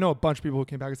names, but I know a bunch of people who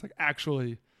came back. It's like,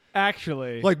 actually.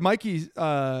 Like Mikey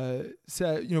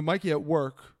said, Mikey at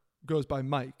work goes by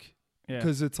Mike.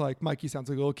 Because it's like Mikey sounds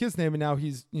like a little kid's name, and now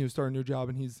he's starting a new job,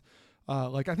 and he's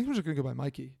like, I think we're just gonna go by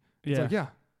Mikey. It's like, yeah,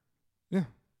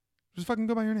 just fucking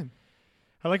go by your name.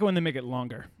 I like it when they make it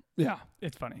longer. Yeah,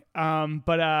 it's funny.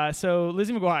 So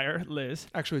Lizzie McGuire, Liz.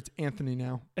 Actually, it's Anthony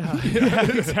now.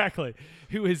 Exactly.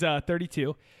 Who is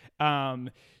 32.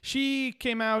 She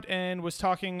came out and was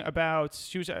talking about.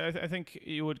 She was, I think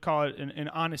you would call it an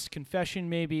honest confession,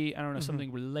 maybe. I don't know,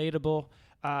 something relatable.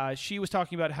 She was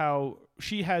talking about how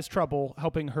she has trouble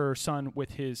helping her son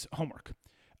with his homework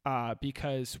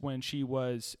because when she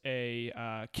was a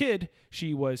kid,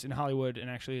 she was in Hollywood and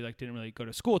actually didn't really go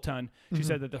to school a ton. She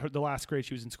said that the last grade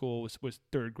she was in school was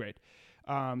 3rd grade.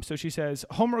 So she says,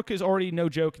 homework is already no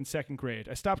joke in 2nd grade.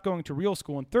 I stopped going to real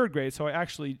school in 3rd grade, so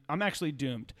I'm actually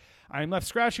doomed. I'm left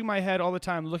scratching my head all the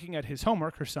time looking at his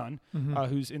homework, her son,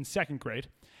 who's in 2nd grade.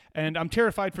 And I'm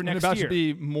terrified for next year. About to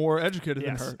be more educated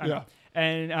than her. Yeah.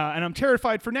 And I'm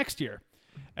terrified for next year.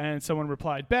 And someone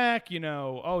replied back,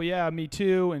 oh yeah, me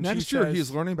too. And next year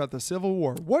he's learning about the Civil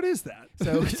War. What is that?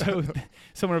 So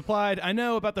someone replied, I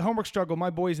know about the homework struggle. My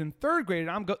boy's in 3rd grade,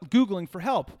 and I'm Googling for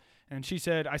help. And she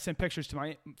said, I sent pictures to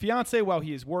my fiance while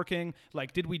he is working.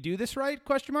 Did we do this right? ?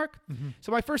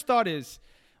 So my first thought is,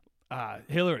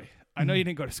 Hillary, I know you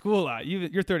didn't go to school a lot.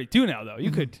 You're 32 now, though.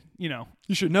 You could, You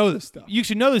should know this stuff. You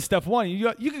should know this stuff. One,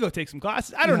 you could go take some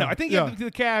classes. I don't know. I think you have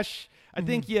the cash. I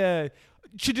think you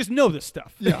should just know this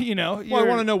stuff. Yeah. Well, I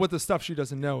want to know what the stuff she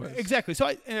doesn't know is. Exactly. So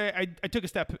I took a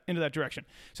step into that direction.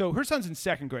 So her son's in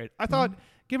 2nd grade. I thought,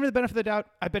 give her the benefit of the doubt.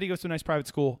 I bet he goes to a nice private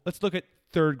school. Let's look at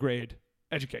 3rd grade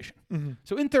education.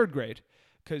 So in 3rd grade,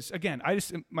 because again,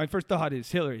 my first thought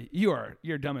is, Hillary,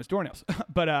 you're dumb as doornails.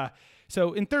 But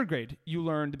so in 3rd grade, you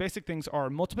learn the basic things are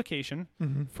multiplication,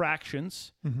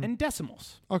 fractions, and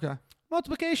decimals. Okay.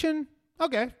 Multiplication,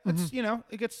 okay. That's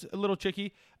it gets a little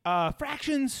tricky.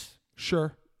 Fractions,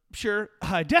 sure. Sure,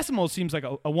 decimal seems like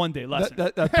a 1 day lesson.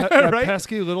 That right?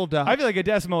 pesky little dot. I feel like a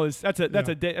decimal is that's a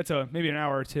day, that's a maybe an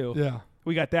hour or two. Yeah,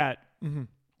 we got that.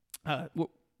 Mm-hmm.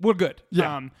 We're good.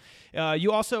 Yeah.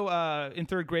 You also in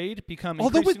third grade become.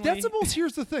 Although with increasingly- decimals,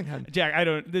 here's the thing, Hen. Jack, I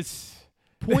don't this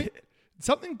point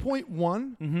something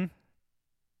 0.1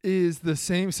 is the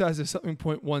same size as something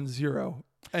 0.10,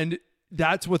 and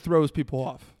that's what throws people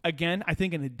off. Again, I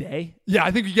think in a day. Yeah,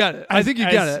 I think you get it. I think you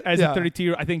get it. As yeah. a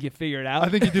 32, I think you figure it out. I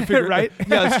think you do figure right? it out.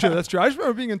 Yeah, that's true. That's true. I just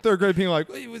remember being in third grade being like,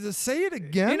 wait, was it say it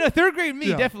again? You know, third grade me,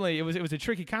 Yeah. definitely, it was a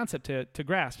tricky concept to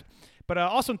grasp. But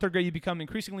also in third grade, you become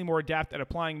increasingly more adept at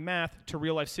applying math to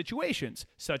real-life situations,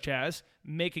 such as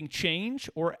making change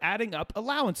or adding up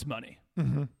allowance money.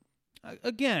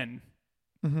 Again,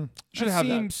 Should have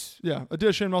seems that. Yeah,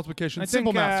 addition, multiplication, I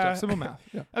simple think, math stuff. Simple math.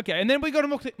 Yeah. Okay, and then we go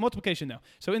to multiplication, though.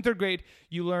 So in third grade,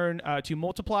 you learn to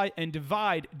multiply and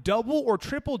divide double or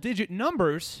triple-digit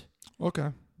numbers Okay.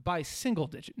 by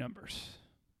single-digit numbers.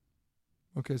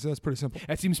 Okay, so that's pretty simple.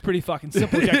 That seems pretty fucking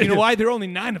simple, Jack. You know why? There are only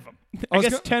 9 of them. I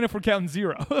guess 10 if we're counting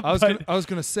 0. I was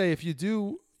gonna say if you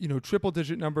do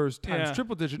triple-digit numbers times Yeah.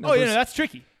 triple-digit Oh, numbers. yeah, no, that's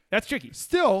tricky. That's tricky.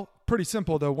 Still pretty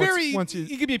simple though. Once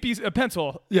you give me a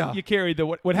pencil. Yeah. You carry the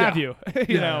what have Yeah. you.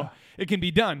 Yeah. know, it can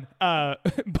be done by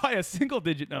a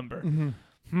single-digit number.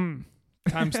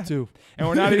 times 2. And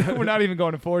we're not even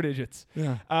going to 4 digits.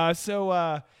 Yeah.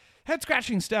 So head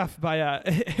scratching stuff by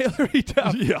Hillary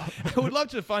Duff. Yeah. I would love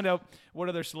to find out what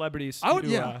other celebrities. I would- do,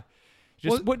 yeah.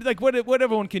 Just what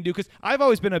everyone can do, because I've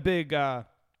always been a big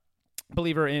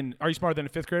believer in Are You Smarter Than a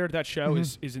Fifth Grader? That show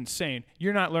is insane.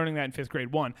 You're not learning that in fifth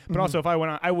grade 1. But also, if I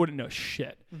went on, I wouldn't know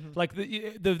shit. Like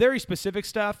the very specific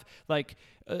stuff, like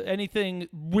anything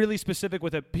really specific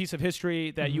with a piece of history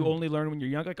that you only learn when you're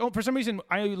young. Like, for some reason,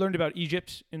 I learned about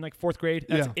Egypt in like 4th grade.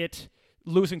 That's it.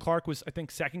 Lewis and Clark was, I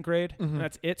think, 2nd grade. And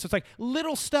that's it. So it's like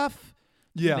little stuff.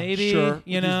 Yeah, maybe, sure.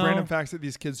 you These know, random facts that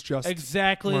these kids just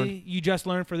exactly. learn. You just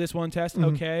learned for this one test.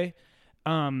 Okay.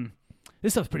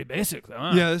 This stuff's pretty basic, though.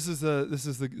 Huh? Yeah, this is the This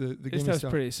gimme stuff's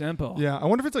stuff. pretty simple. Yeah, I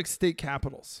wonder if it's like state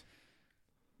capitals.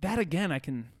 That again, I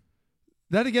can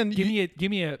That again, give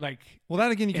me a like. well, that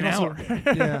again, you can an also hour.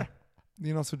 yeah. You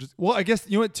can also just I guess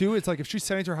you know what too. It's like if she's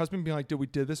sending to her husband, being like, "Did we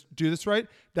do this right?"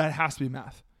 That has to be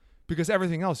math, because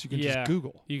everything else you can just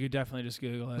Google. You could definitely just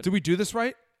Google it. Did we do this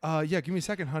right? Yeah, give me a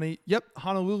second, honey. Yep,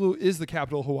 Honolulu is the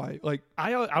capital of Hawaii. Like,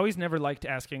 I always never liked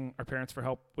asking our parents for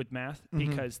help with math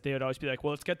because they would always be like,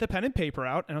 "Well, let's get the pen and paper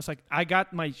out," and I was like, "I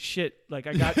got my shit. Like,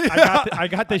 I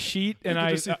got the sheet, and could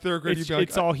I just see third grade, you'd be like,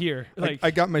 it's all here. Like, I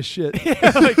got my shit.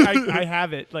 like I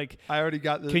have it. Like, I already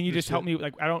got the. can you the just shit. help me?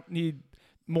 Like, I don't need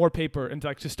more paper and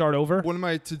to start over. What am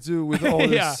I to do with all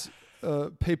Yeah. this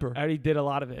paper? I already did a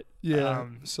lot of it. Yeah.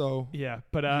 So. Yeah,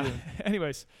 but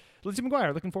anyways, Lindsey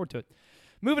McGuire, looking forward to it.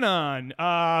 Moving on,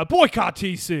 boycott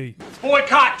TC.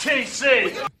 Boycott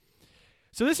TC!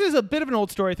 So this is a bit of an old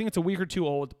story. I think it's a week or two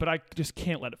old, but I just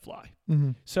can't let it fly.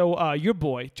 So your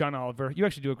boy, John Oliver, you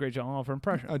actually do a great John Oliver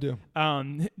impression. I do.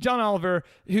 John Oliver,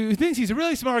 who thinks he's a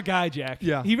really smart guy, Jack.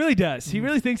 Yeah. He really does. He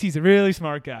really thinks he's a really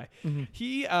smart guy.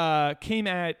 He came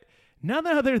at none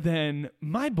other than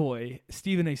my boy,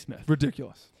 Stephen A. Smith.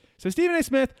 Ridiculous. So Stephen A.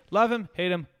 Smith, love him,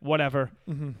 hate him, whatever.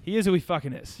 He is who he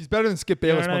fucking is. He's better than Skip You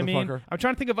know Bayless, what I motherfucker. mean? I'm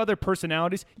trying to think of other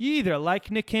personalities. You either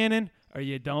like Nick Cannon or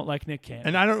you don't like Nick Cannon.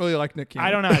 And I don't really like Nick Cannon.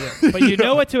 I don't either. But you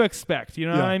know what to expect. You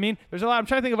know Yeah. what I mean? There's a lot. I'm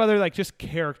trying to think of other like just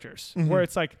characters where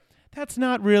it's like, that's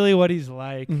not really what he's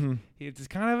like. It's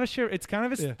kind of it's kind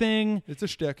of his thing. It's a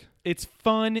shtick. It's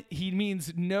fun. He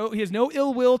has no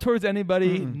ill will towards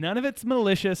anybody. None of it's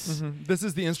malicious. This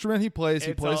is the instrument he plays.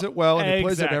 He It's plays all- it well, and he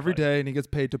plays it every Exactly. day, and he gets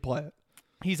paid to play it.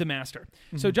 He's a master.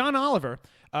 So John Oliver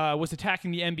was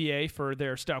attacking the NBA for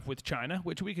their stuff with China,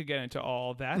 which we could get into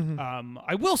all of that.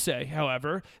 I will say,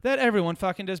 however, that everyone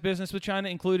fucking does business with China,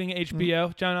 including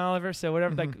HBO, John Oliver. So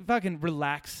whatever, like fucking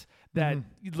relax. That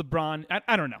LeBron,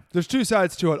 I don't know. There's two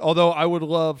sides to it. Although I would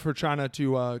love for China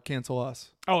to cancel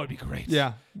us. Oh, it'd be great.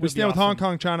 Yeah, we Would be stand with Hong awesome.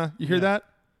 Kong, China. You hear that?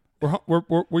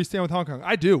 We stand with Hong Kong.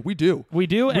 I do. We do. We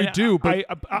do. We and do, but-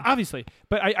 obviously,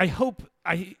 but I hope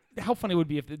how funny it would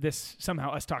be if this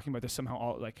somehow us talking about this somehow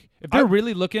all like if they're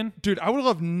really looking. Dude, I would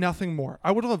love nothing more.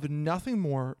 I would love nothing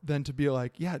more than to be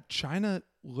like, yeah, China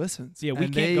listens. Yeah, we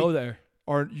and can't they go there.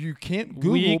 Or you can't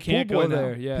Google We can't pool boy go now.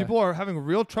 there, yeah. People are having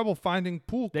real trouble finding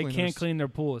pool They cleaners. can't clean their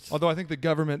pools. Although I think the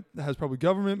government has probably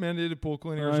government mandated pool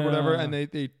cleaners or whatever, and they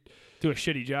do a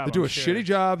shitty job. do I'm a sure. shitty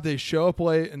job. They show up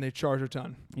late and they charge a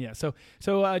ton. Yeah. So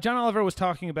John Oliver was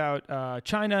talking about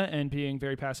China and being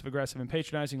very passive aggressive and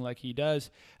patronizing like he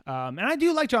does. And I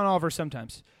do like John Oliver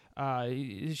sometimes.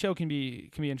 The show can be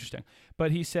interesting.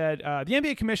 But he said the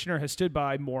NBA commissioner has stood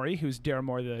by Morey, who's Daryl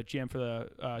Morey, the GM for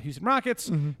the Houston Rockets,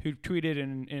 who tweeted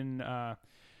in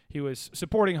he was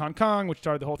supporting Hong Kong, which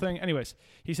started the whole thing. Anyways,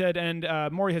 he said, and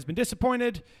Morey has been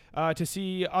disappointed to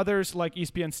see others like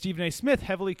ESPN's Stephen A. Smith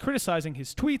heavily criticizing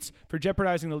his tweets for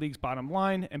jeopardizing the league's bottom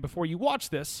line. And before you watch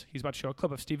this, he's about to show a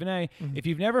clip of Stephen A. If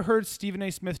you've never heard Stephen A.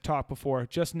 Smith talk before,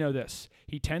 just know this.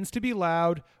 He tends to be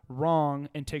loud, wrong,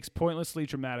 and takes pointlessly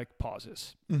dramatic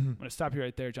pauses. I'm going to stop you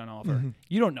right there, John Oliver.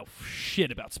 You don't know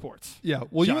shit about sports. Yeah,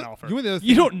 well, John Oliver.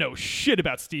 You don't know shit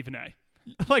about Stephen A.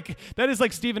 Like, that is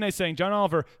like Stephen A. saying, John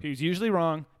Oliver, who's usually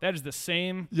wrong, that is the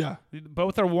same. Yeah.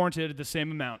 Both are warranted the same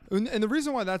amount. And the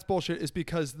reason why that's bullshit is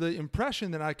because the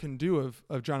impression that I can do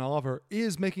of John Oliver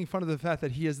is making fun of the fact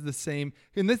that he has the same.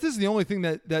 And this is the only thing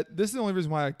that this is the only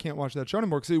reason why I can't watch that show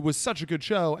anymore, because it was such a good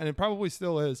show, and it probably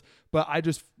still is. But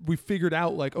we figured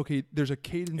out, like, okay, there's a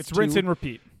cadence. It's rinse and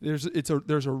repeat. There's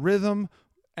a rhythm.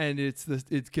 And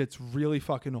it gets really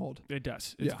fucking old. It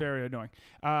does. It's very annoying.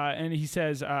 And he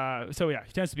says,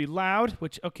 he tends to be loud,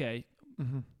 which, okay,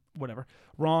 whatever,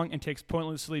 wrong, and takes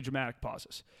pointlessly dramatic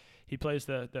pauses. He plays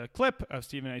the clip of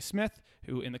Stephen A. Smith,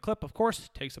 who in the clip, of course,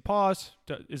 takes a pause,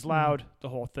 is loud, the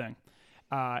whole thing.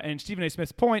 And Stephen A.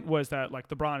 Smith's point was that, like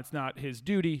LeBron, it's not his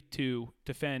duty to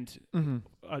defend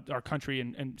our country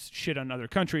and shit on other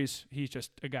countries. He's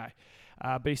just a guy.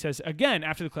 But he says, again,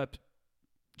 after the clip,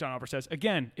 John Oliver says,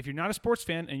 again, if you're not a sports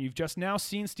fan and you've just now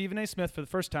seen Stephen A. Smith for the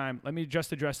first time, let me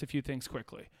just address a few things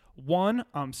quickly. 1,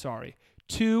 I'm sorry.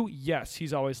 2, yes,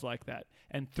 he's always like that.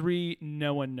 And 3,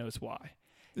 no one knows why.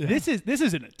 Yeah. This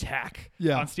is an attack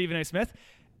on Stephen A. Smith.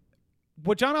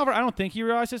 What John Oliver, I don't think he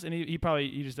realizes, and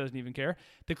he just doesn't even care.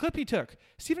 The clip he took,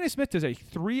 Stephen A. Smith does a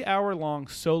 3-hour-long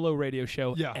solo radio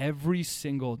show every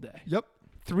single day. Yep.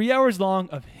 3 hours long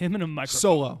of him and a microphone.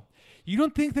 Solo. You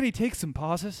don't think that he takes some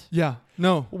pauses? Yeah.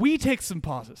 No. We take some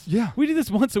pauses. Yeah. We do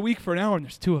this once a week for an hour, and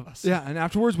there's 2 of us. Yeah, and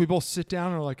afterwards we both sit down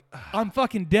and are like, I'm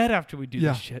fucking dead after we do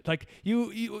this shit. Like,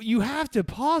 you have to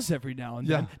pause every now and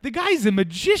then. The guy's a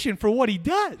magician for what he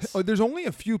does. There's only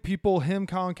a few people, him,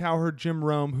 Colin Cowherd, Jim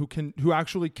Rome, who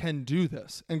actually can do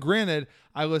this. And granted,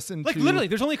 I listen to... literally,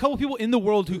 there's only a couple people in the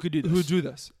world who could do this. Who do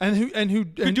this. And who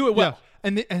could do it well. Yeah.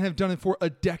 And have done it for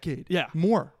a decade. Yeah.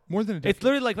 More than a decade. It's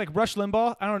literally like Rush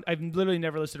Limbaugh. I've literally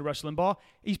never listened to Rush Limbaugh.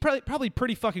 He's probably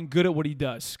pretty fucking good at what he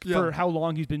does for how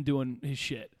long he's been doing his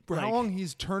shit. For how long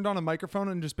he's turned on a microphone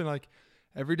and just been like,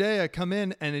 every day I come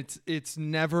in and it's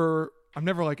never... I'm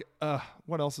never like,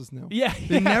 what else is new? Yeah.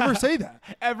 They never say that.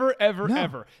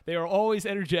 Ever. They are always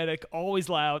energetic, always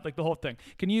loud, like the whole thing.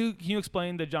 Can you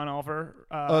explain the John Oliver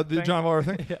thing? John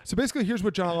Oliver thing? So basically, here's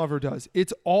what John Oliver does.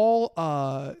 It's all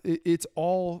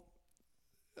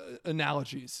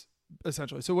analogies,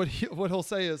 essentially. So what he'll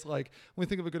say is, like, when we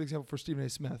think of a good example for Stephen A.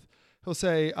 Smith, he'll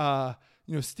say,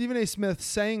 Stephen A. Smith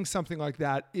saying something like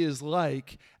that is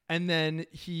like, and then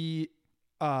he...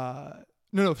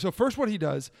 No. So first what he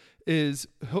does is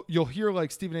you'll hear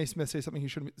like Stephen A. Smith say something he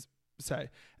shouldn't say.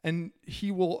 And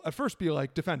he will at first be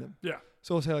like, defend him. Yeah.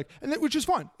 So he'll say like, which is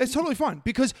fine. It's totally fine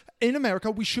because in America,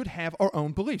 we should have our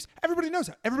own beliefs. Everybody knows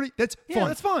that. That's fine. Yeah,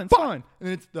 that's fine. It's fine. And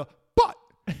it's but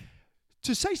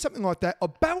to say something like that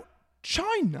about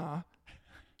China,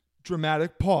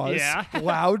 dramatic pause,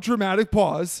 loud dramatic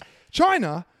pause,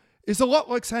 China is a lot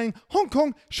like saying Hong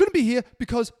Kong shouldn't be here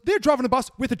because they're driving a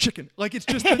bus with a chicken. Like, it's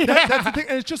just that's the thing,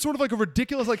 and it's just sort of like a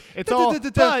ridiculous like. It's all,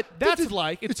 but that's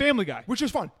like it's Family Guy, which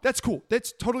is fun. That's cool.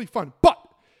 That's totally fun. But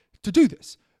to do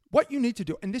this, what you need to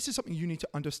do, and this is something you need to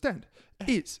understand,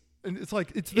 is, and it's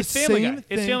like it's the same thing.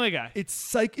 It's Family Guy.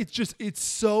 It's like it's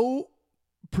so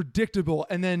predictable,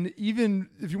 and then even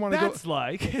if you want to go, that's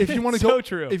like if you want to so go,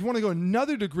 true. If you want to go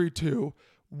another degree too,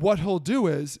 what he'll do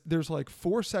is there's like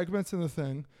 4 segments in the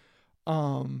thing.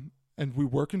 And we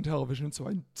work in television, so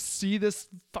I see this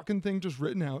fucking thing just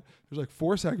written out. There's like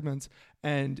 4 segments,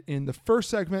 and in the first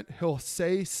segment, he'll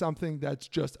say something that's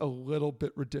just a little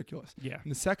bit ridiculous. Yeah. In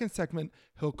the second segment,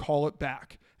 he'll call it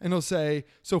back, and he'll say,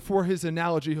 so for his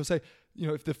analogy, he'll say,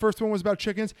 if the first one was about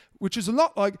chickens, which is a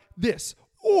lot like this,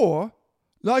 or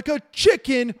like a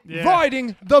chicken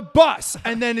riding the bus.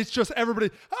 And then it's just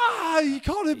everybody, he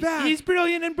called it back. He's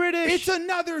brilliant and British. It's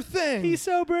another thing. He's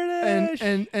so British.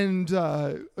 And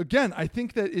again, I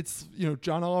think that it's,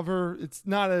 John Oliver, it's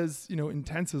not as,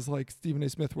 intense as like Stephen A.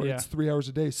 Smith, where it's 3 hours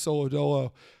a day, solo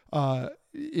dolo,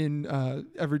 in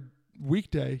every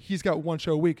weekday. He's got 1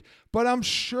 show a week. But I'm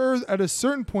sure at a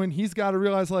certain point, he's got to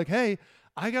realize like, hey,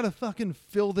 I got to fucking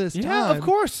fill this time. Yeah, of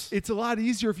course. It's a lot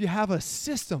easier if you have a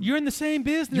system. You're in the same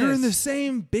business. You're in the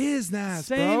same business,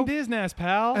 Same bro. business,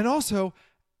 pal. And also,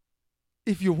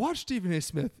 if you watch Stephen A.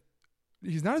 Smith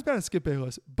he's not as bad as Skip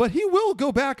Bayless, but he will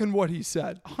go back on what he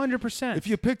said. 100%. If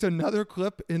you picked another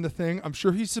clip in the thing, I'm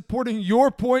sure he's supporting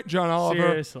your point, John Oliver.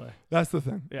 Seriously. That's the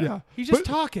thing. Yeah. He's just But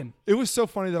talking. It was so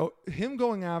funny, though. Him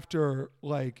going after,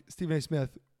 like, Stephen A.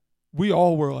 Smith, we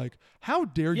all were like, how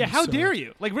dare you, Yeah, how sir? dare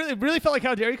you? Like, really felt like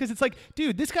how dare you? Because it's like,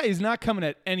 dude, this guy is not coming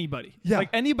at anybody. Yeah. Like,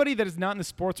 anybody that is not in the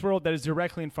sports world that is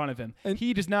directly in front of him. And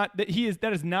he does not, that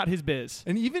is not his biz.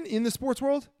 And even in the sports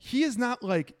world, he is not,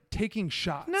 like, taking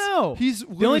shots. No. He's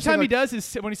the only time like, he does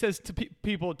is when he says to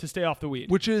people to stay off the weed.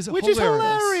 Which is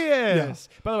hilarious.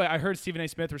 Yeah. By the way, I heard Stephen A.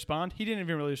 Smith respond. He didn't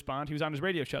even really respond. He was on his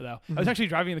radio show, though. I was actually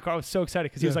driving in the car. I was so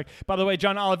excited because he was like, by the way,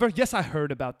 John Oliver, yes, I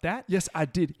heard about that. Yes, I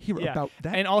did hear about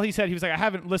that. And all he said, he was like, I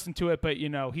haven't listened to it, but, you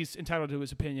know, he's entitled to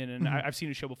his opinion, and I've seen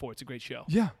his show before. It's a great show.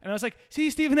 Yeah. And I was like, see,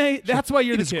 Stephen A., that's why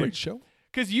you're It the is a king. great show.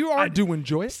 Because you are. I do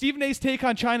enjoy it. Stephen A.'s take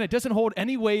on China doesn't hold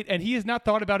any weight, and he has not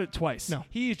thought about it twice. No.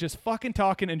 He is just fucking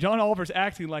talking, and John Oliver's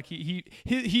acting like he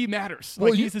matters.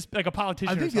 Well, Like he's just like a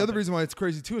politician. I think or the other something. reason why it's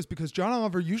crazy too is because John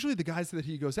Oliver, usually the guys that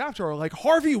he goes after are like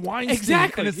Harvey Weinstein.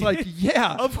 Exactly. And it's like,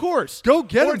 yeah. Of course. Go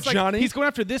get Or him, it's like Johnny. He's going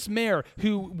after this mayor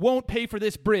who won't pay for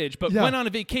this bridge, but Yeah. went on a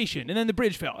vacation, and then the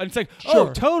bridge fell. And it's like,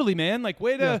 Sure. oh, totally, man. Like,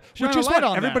 way to shine Which a is light what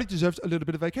on everybody that. deserves a little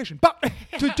bit of vacation. But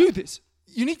to do this,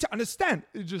 you need to understand.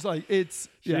 It's just like, it's,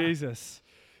 yeah. Jesus.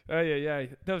 Oh, yeah.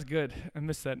 That was good. I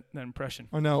missed that impression.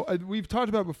 I know. We've talked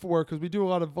about it before because we do a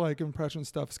lot of like impression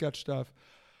stuff, sketch stuff.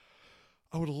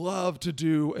 I would love to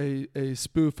do a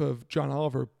spoof of John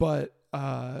Oliver, but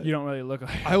You don't really look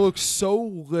like I look so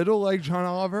little like John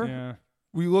Oliver. Yeah.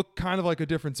 We look kind of like a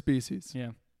different species.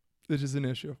 Yeah. Which is an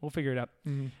issue. We'll figure it out.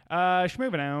 Mm-hmm.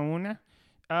 Moving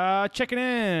on. Checking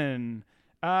in.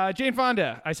 Jane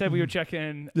Fonda. I said we would check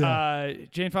in. Yeah.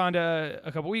 Jane Fonda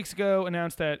a couple weeks ago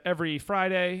announced that every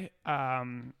Friday,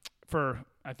 for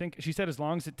I think she said as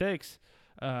long as it takes,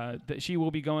 that she will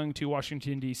be going to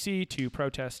Washington D.C. to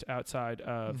protest outside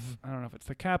of I don't know if it's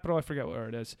the Capitol. I forget where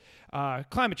it is.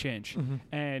 Climate change,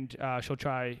 and she'll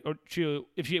try, or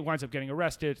if she winds up getting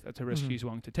arrested, that's a risk she's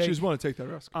willing to take. She's willing to take that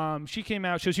risk. She came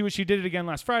out. So she did it again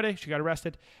last Friday. She got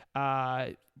arrested.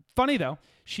 Funny though,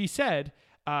 she said,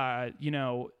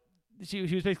 she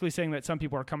was basically saying that some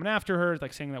people are coming after her,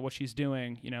 like saying that what she's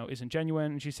doing, isn't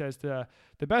genuine. And she says the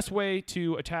best way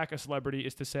to attack a celebrity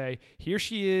is to say, here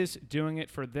she is doing it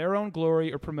for their own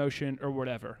glory or promotion or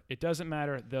whatever. It doesn't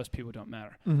matter. Those people don't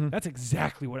matter. That's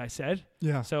exactly what I said.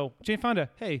 Yeah. So Jane Fonda,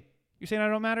 hey, you're saying I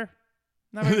don't matter?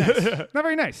 Not very nice. Not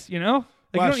very nice, Like,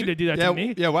 Wow, you don't need to do that to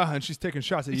me. Yeah, wow, and she's taking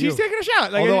shots at you. She's taking a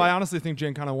shot. Like, Although I honestly think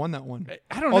Jane kind of won that one.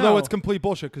 I don't know. Although it's complete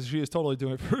bullshit because she is totally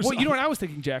doing it for herself. Well, you know what I was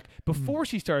thinking, Jack? Before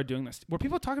she started doing this, were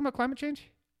people talking about climate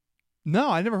change? No,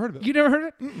 I never heard of it. You never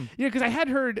heard it? Because I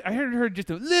heard her just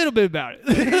a little bit about it.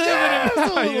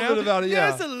 Just a little bit about it,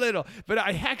 yeah. Just a little. But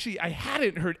I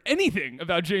hadn't heard anything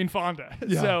about Jane Fonda.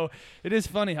 Yeah. So it is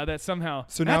funny how that somehow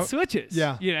now- switches.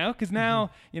 Yeah. Because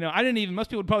now, most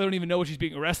people probably don't even know what she's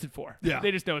being arrested for. Yeah. They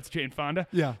just know it's Jane Fonda.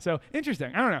 Yeah. So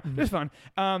interesting. I don't know. Just fun.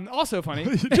 Also funny.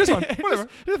 Just fun. Whatever.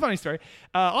 Just a funny story.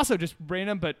 Also just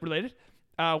random but related.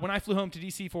 When I flew home to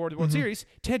D.C. for the World Series,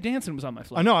 Ted Danson was on my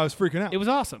flight. I know, I was freaking out. It was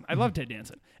awesome. I love Ted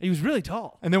Danson. He was really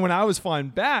tall. And then when I was flying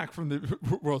back from the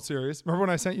World Series, remember when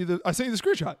I sent you the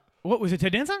screenshot? What was it,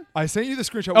 Ted Danson? I sent you the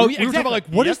screenshot. Oh, we yeah, were talking exactly. about like,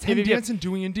 what is Yep, Ted yep. Danson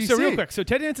doing in DC? So real quick, Ted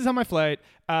Danson's on my flight.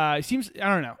 Seems, I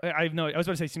don't know. I have no. I was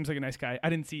about to say seems like a nice guy. I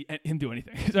didn't see him do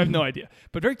anything, so I have no idea.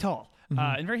 But very tall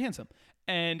and very handsome.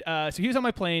 And so he was on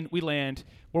my plane. We land.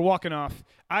 We're walking off.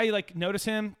 I notice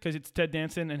him because it's Ted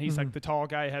Danson, and he's like the tall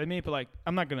guy ahead of me. But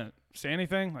I'm not gonna say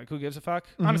anything. Like, who gives a fuck?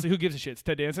 Honestly, who gives a shit? It's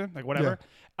Ted Danson. Like, whatever.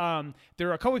 There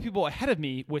are a couple of people ahead of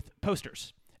me with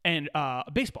posters and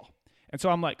baseball. And so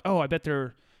I'm like, oh, I bet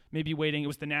they're maybe waiting. It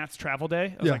was the Nats travel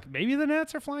day. I was like, maybe the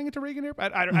Nats are flying into Reagan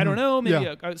Airport. I don't know.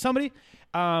 Maybe somebody.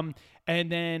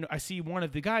 And then I see one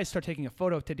of the guys start taking a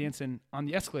photo of Ted Danson on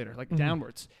the escalator,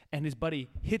 downwards. And his buddy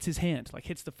hits his hand,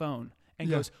 hits the phone and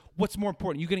goes, what's more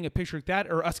important, you getting a picture like that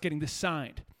or us getting this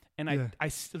signed? And I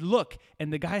look,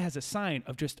 and the guy has a sign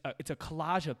of just, it's a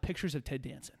collage of pictures of Ted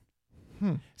Danson.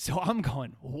 So I'm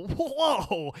going,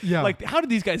 whoa. Yeah. How did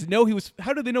these guys know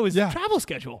how did they know his travel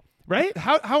schedule? Right?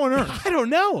 How on earth? I don't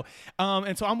know.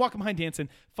 And so I'm walking behind Danson.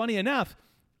 Funny enough,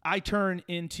 I turn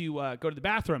into go to the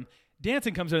bathroom.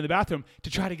 Danson comes into the bathroom to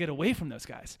try to get away from those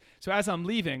guys. So as I'm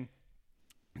leaving,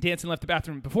 Danson left the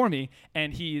bathroom before me,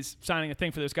 and he's signing a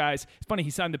thing for those guys. It's funny,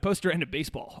 he signed the poster and a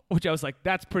baseball, which I was like,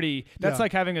 that's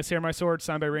like having a Samurai Sword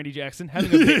signed by Randy Jackson.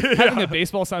 Having a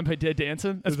baseball signed by Ted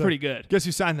Danson, that's pretty good. Guess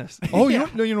who signed this? Oh, you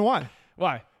know why?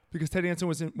 Why? because Ted Danson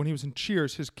when he was in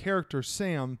Cheers, his character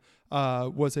Sam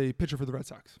was a pitcher for the Red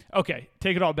Sox. Okay,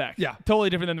 take it all back. Yeah. Totally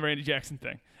different than the Randy Jackson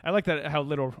thing. I like that how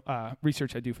little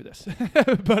research I do for this.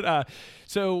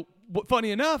 But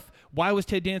funny enough, why was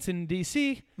Ted Danson in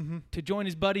D.C.? To join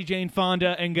his buddy Jane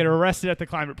Fonda and get arrested at the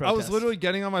climate protest. I was literally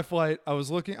getting on my flight. I was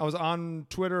on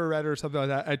Twitter or Reddit or something like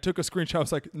that. I took a screenshot. I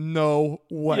was like, no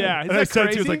way. Yeah, and I said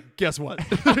to you, I was like, guess what?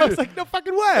 I was like, no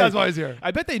fucking way. That's why he's here.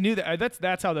 I bet they knew that.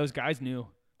 That's how those guys knew.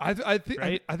 I think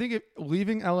right? I think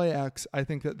leaving LAX, I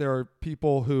think that there are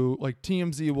people who like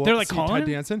TMZ will They're like see calling?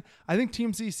 Ted Danson. I think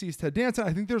TMZ sees Ted Danson.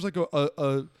 I think there's like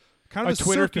a kind of A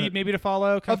Twitter circuit feed maybe to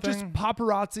follow kind of of just thing?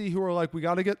 paparazzi who are like, we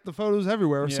got to get the photos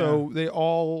everywhere. Yeah. So they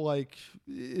all like,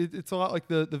 it's a lot like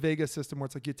the Vegas system where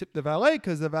it's like you tip the valet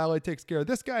because the valet takes care of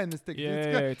this guy and this takes this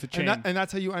guy. it's a chain. And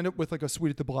that's how you end up with like a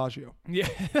suite at the Bellagio. Yeah.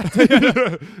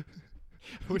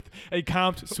 With a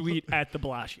comped suite at the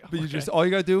Bellagio. But you just all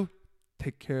you got to do,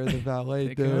 take care of the valet,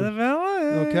 Take dude. care of the valet.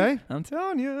 Okay? I'm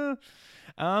telling you.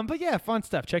 But yeah, fun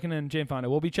stuff. Checking in, Jane Fonda.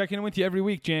 We'll be checking in with you every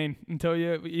week, Jane, until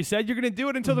you said you're going to do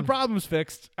it until the problem's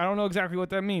fixed. I don't know exactly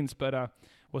what that means, but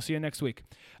we'll see you next week.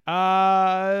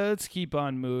 Let's keep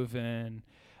on moving.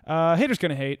 Haters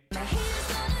Gonna Hate.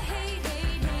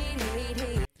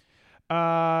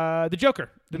 The Joker,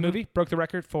 the movie, broke the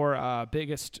record for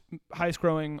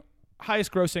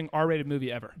highest grossing R-rated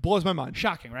movie ever. Blows my mind.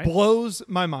 Shocking, right? Blows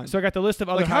my mind. So I got the list of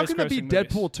other like, how highest can it be grossing movies.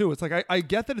 Deadpool 2? It's like, I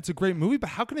get that it's a great movie, but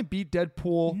how can it beat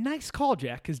Deadpool? Nice call,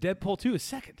 Jack, because Deadpool 2 is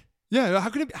second. Yeah, how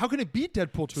can it beat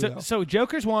Deadpool 2 though? So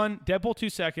Joker's 1, Deadpool 2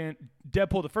 second,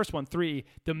 Deadpool the first one 3,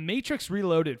 The Matrix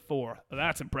Reloaded 4. Well,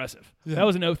 that's impressive. Yeah. That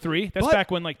was an 03. That's But-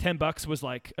 back when like $10 was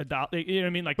like $1. You know what I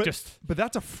mean? Like But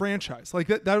that's a franchise. Like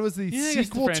that was the Yeah, I guess it's a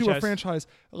sequel to a franchise.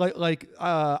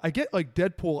 franchise. I get like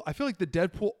Deadpool. I feel like the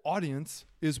Deadpool audience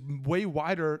is way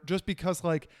wider just because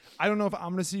like I don't know if I'm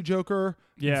going to see Joker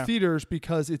in theaters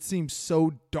because it seems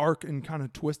so dark and kind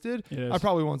of twisted. It is. I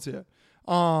probably won't see it.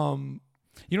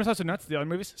 You know what's also nuts? The other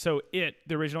movies. So the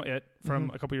original It from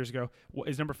a couple years ago,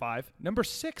 is number 5. Number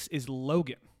 6 is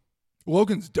Logan.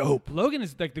 Logan's dope. Logan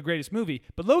is like the greatest movie,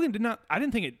 but Logan I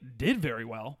didn't think it did very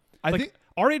well. I Like, think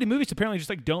R-rated movies apparently just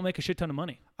like don't make a shit ton of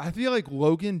money. I feel like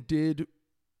Logan did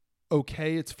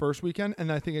okay its first weekend,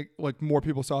 and I think like more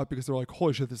people saw it because they're like,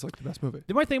 "Holy shit, this is like the best movie."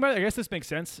 The more I think about it, I guess this makes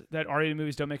sense that R-rated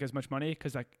movies don't make as much money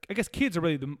because like I guess kids are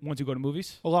really the ones who go to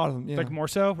movies. A lot of them, yeah. Like more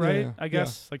so, right? yeah, I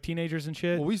guess like teenagers and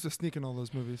shit. Well, we used to sneak in all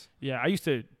those movies. Yeah, we used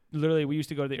to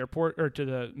go to the airport or to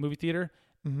the movie theater,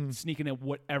 sneaking in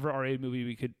whatever R-rated movie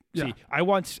we could Yeah. see. I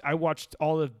watched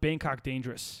all of Bangkok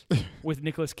Dangerous with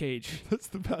Nicolas Cage That's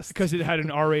the best. because it had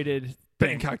an R-rated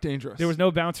thing. Bangkok Dangerous. There was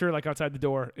no bouncer like outside the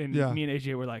door, and Yeah. me and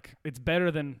AJ were like, "It's better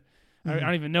than." I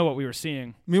don't even know what we were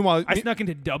seeing. Meanwhile, I snuck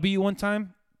into W one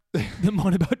time, the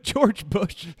one about George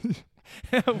Bush.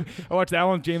 I watched that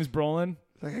one with James Brolin.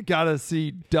 like I gotta see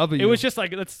W. It was just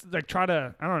like let's like try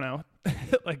to I don't know,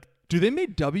 like Do they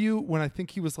made W when I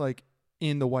think he was like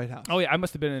in the White House? oh yeah, I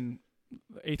must have been in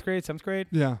 8th grade, 7th grade.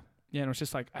 Yeah. Yeah, and it was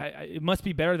just like it must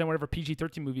be better than whatever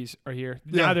PG-13 movies are here.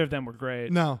 Yeah. Neither of them were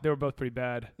great. No. They were both pretty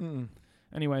bad. Mm-mm.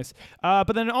 Anyways,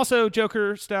 but then also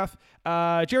Joker stuff.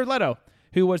 Jared Leto,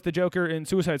 who was the Joker in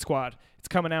Suicide Squad, it's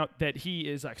coming out that he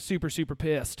is like super, super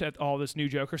pissed at all this new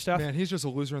Joker stuff. Man, he's just a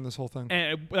loser in this whole thing.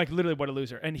 And like literally what a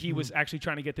loser. And he was actually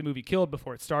trying to get the movie killed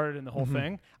before it started and the whole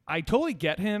thing. I totally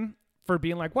get him for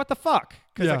being like, what the fuck?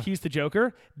 Because Yeah. like he's the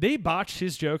Joker. They botched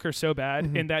his Joker so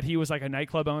bad in that he was like a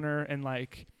nightclub owner and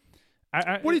like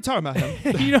What are you talking about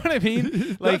him? you know what I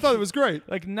mean? I thought it was great.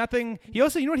 Like nothing. He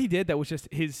also, you know what he did that was just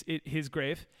his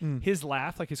grave. His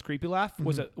laugh, like his creepy laugh,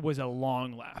 was a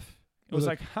long laugh. It was Was it-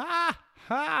 like ha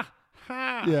ha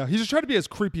ha. Yeah, he's just trying to be as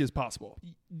creepy as possible.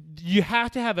 You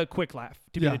have to have a quick laugh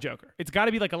to be Yeah. the Joker. It's got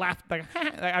to be like a laugh, like, like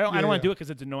I don't Yeah, want yeah. to do it because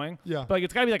it's annoying. Yeah. but like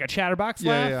it's got to be like a chatterbox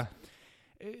Yeah, laugh. yeah.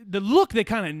 The look they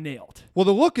kind of nailed. Well,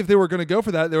 the look, if they were going to go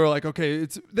for that, they were like, okay,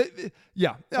 it's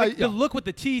yeah. Like yeah. the look with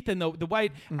the teeth and the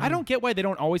white. I don't get why they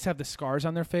don't always have the scars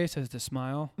on their face as the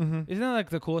smile. Isn't that like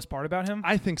the coolest part about him?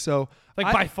 I think so.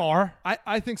 Like by far.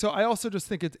 I think so. I also just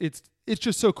think it's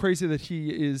just so crazy that he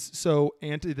is so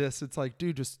anti this. It's like,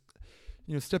 dude, just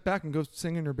step back and go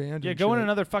sing in your band. Yeah, and go win shit.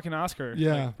 another fucking Oscar.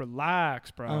 Yeah. Like,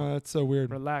 relax, bro. That's so weird.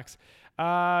 Relax.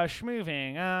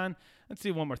 Schmoving on. Let's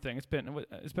do one more thing. It's been a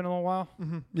little while.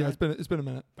 Yeah, it's been a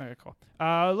minute. Okay, cool.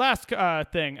 Last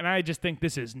thing, and I just think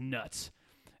this is nuts.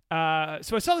 So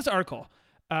I saw this article.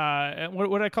 What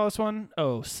did I call this one?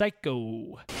 Oh,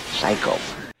 Psycho.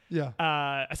 Yeah.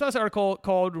 I saw this article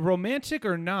called "Romantic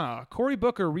or Nah." Cory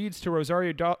Booker reads to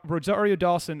Rosario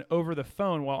Dawson over the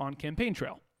phone while on campaign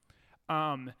trail.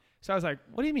 So I was like,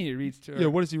 what do you mean he reads to her? Yeah,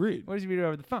 what does he read? What does he read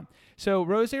over the phone? So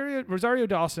Rosario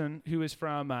Dawson, who is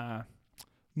from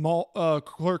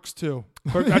Clerks 2.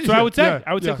 That's what I would say. Yeah,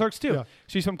 I would say yeah, Clerks 2. yeah.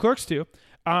 She's from Clerks 2.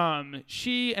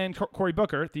 She and Cory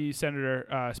Booker, the Senator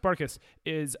Sparkus,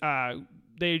 is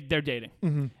they're dating.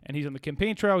 Mm-hmm. And he's on the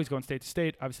campaign trail. He's going state to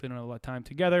state. Obviously, they don't have a lot of time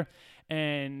together.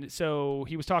 And so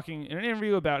he was talking in an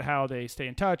interview about how they stay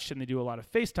in touch and they do a lot of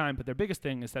FaceTime, but their biggest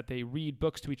thing is that they read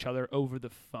books to each other over the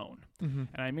phone. Mm-hmm.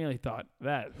 And I immediately thought,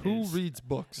 who reads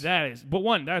books?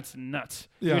 That's nuts.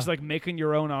 Yeah. You're just like making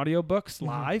your own audiobooks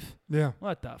live? Yeah.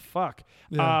 What the fuck?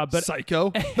 Yeah. But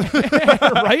Psycho.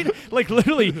 right? Like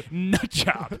literally nut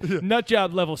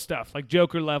job level stuff, like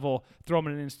Joker level, throw them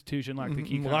in an institution, like the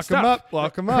key kind of Lock stuff.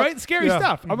 Lock them up. Right? Scary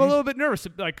stuff. I'm a little bit nervous.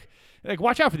 Like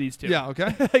watch out for these two. Yeah,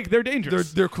 okay. Like they're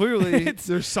dangerous. They're clearly,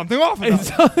 there's something off about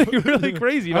It's something really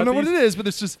crazy. I don't know about what it is, but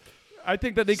it's just. I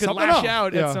think that they could something lash off.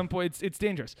 out Yeah. at some point. It's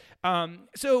dangerous.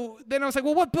 So then I was like,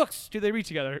 well, what books do they read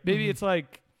together? Maybe it's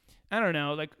like, I don't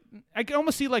know, like I can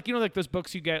almost see like, you know, like those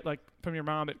books you get like from your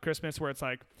mom at Christmas where it's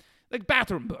like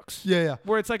bathroom books. Yeah.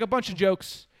 Where it's like a bunch of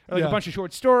jokes or like Yeah. a bunch of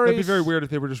short stories. That'd be very weird if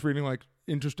they were just reading like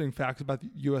interesting facts about the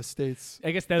U.S. states.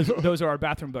 I guess those are our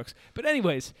bathroom books. But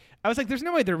anyways, I was like, there's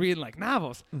no way they're reading like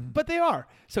novels. But they are.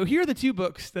 So here are the two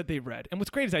books that they've read. And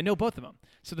what's great is I know both of them.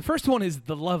 So the first one is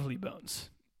The Lovely Bones.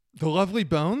 The Lovely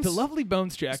Bones? The Lovely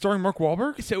Bones, Jack. Starring Mark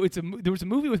Wahlberg? So there was a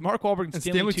movie with Mark Wahlberg and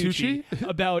Stanley Tucci Tucci?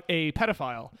 about a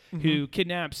pedophile who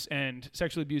kidnaps and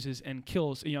sexually abuses and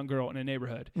kills a young girl in a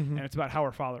neighborhood. And it's about how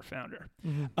her father found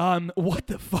her. What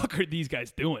the fuck are these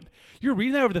guys doing? You're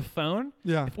reading that over the phone?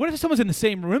 Yeah. What if someone's in the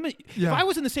same room? If Yeah. I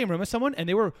was in the same room as someone and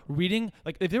they were reading,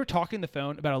 like if they were talking on the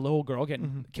phone about a little girl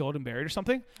getting killed and buried or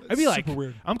something, I'd be like, super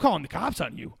weird. I'm calling the cops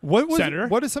on you, What Senator.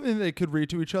 What is something they could read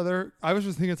to each other? I was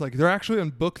just thinking it's like they're actually on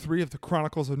book 3 of the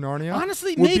Chronicles of Narnia.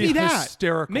 Honestly, would maybe be that.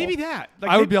 hysterical. Maybe that. Like,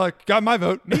 I would be like, got my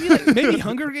vote. maybe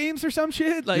Hunger Games or some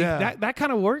shit. Like Yeah. that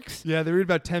kind of works. Yeah, they read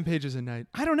about 10 pages a night.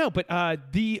 I don't know, but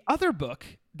the other book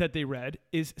that they read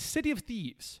is City of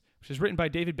Thieves, which is written by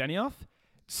David Benioff.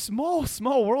 Small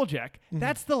world, Jack.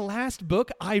 That's the last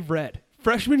book I've read.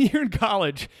 Freshman year in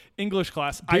college, English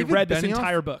class, I David read this Benioff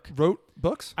entire book. Wrote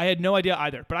books? I had no idea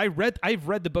either, but I've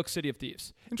read the book City of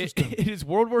Thieves. Interesting. It is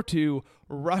World War II,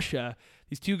 Russia.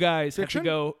 These two guys Fiction? have to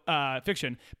go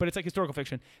fiction, but it's like historical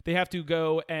fiction. They have to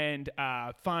go and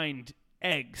find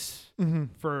eggs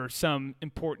for some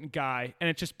important guy, and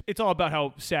it's all about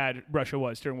how sad Russia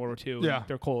was during World War II. Yeah. And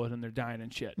they're cold and they're dying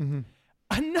and shit.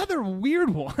 Another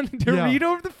weird one to read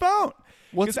over the phone.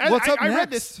 What's 'Cause up I read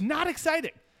next? this. Not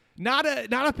exciting. Not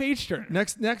a page turner.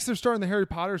 Next, they're starting the Harry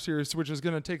Potter series, which is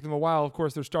going to take them a while. Of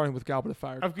course, they're starting with Goblet of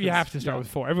Fire. You have to start with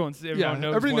 4. Everyone knows.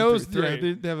 Everybody 1 knows. through 3.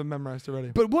 Yeah, they have it memorized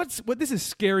already. But this is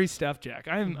scary stuff, Jack.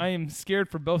 I am scared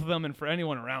for both of them and for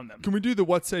anyone around them. Can we do the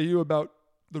What Say You about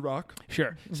The Rock?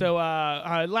 Sure. So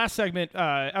last segment,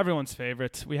 everyone's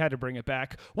favorite. We had to bring it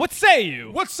back. What say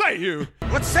you? What say you?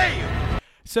 What say you?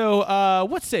 So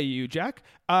what say you, Jack?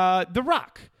 The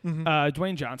Rock,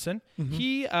 Dwayne Johnson.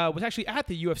 He was actually at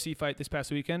the UFC fight this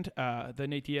past weekend, the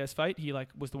Nate Diaz fight. He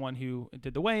was the one who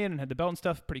did the weigh-in and had the belt and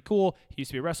stuff. Pretty cool. He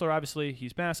used to be a wrestler, obviously.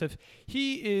 He's massive.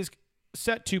 He is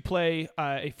set to play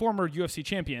a former UFC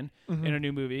champion in a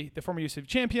new movie. The former UFC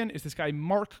champion is this guy,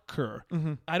 Mark Kerr.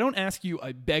 I don't ask you,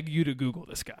 I beg you to Google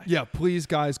this guy. Yeah, please,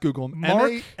 guys, Google him.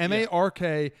 Mark-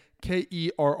 Markkerr.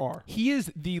 He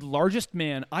is the largest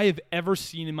man I have ever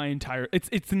seen in my entire...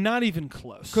 It's not even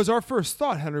close. Because our first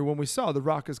thought, Henry, when we saw The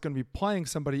Rock is going to be playing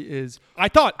somebody is... I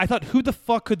thought, who the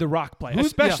fuck could The Rock play?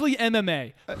 Especially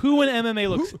MMA. Who in MMA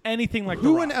looks anything like The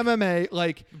Who Rock? in MMA,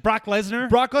 like... Brock Lesnar?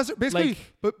 Brock Lesnar, basically,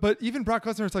 Like- but even Brock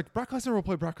Lesnar, it's like Brock Lesnar will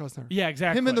play Brock Lesnar. Yeah,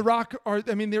 exactly. Him and The Rock are,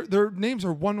 I mean, their names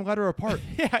are one letter apart.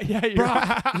 Yeah, you're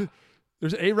Brock. right.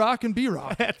 There's A Rock and B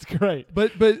Rock. That's great.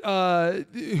 But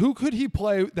who could he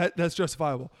play that's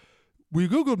justifiable? We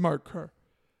Googled Mark Kerr.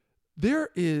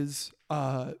 There's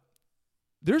a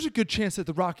good chance that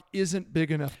The Rock isn't big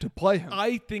enough to play him.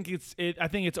 I think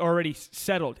it's already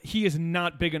settled. He is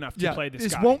not big enough to play this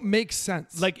guy. This won't make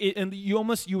sense. And you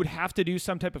would have to do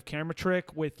some type of camera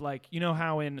trick with, like, you know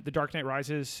how in The Dark Knight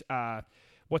Rises,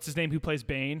 what's his name who plays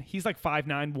Bane? He's like 5'9",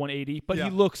 180, but he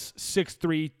looks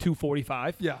 6'3",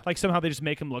 245. Yeah. Like somehow they just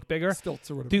make him look bigger.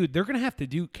 Stilts or whatever. Dude, they're going to have to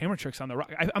do camera tricks on The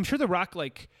Rock. I'm sure The Rock,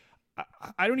 like,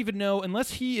 I don't even know,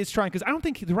 unless he is trying, because I don't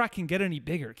think The Rock can get any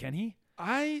bigger, can he?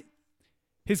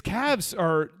 His calves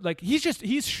are, like,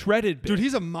 he's shredded big. Dude,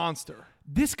 he's a monster.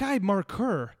 This guy, Mark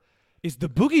Kerr, is the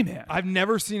boogeyman. I've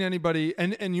never seen anybody,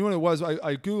 and you know what it was?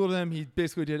 I Googled him. He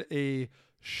basically did a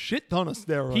shit ton of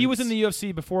steroids. He was in the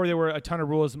UFC before there were a ton of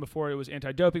rules and before it was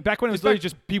anti-doping. Back when it was literally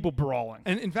just people brawling.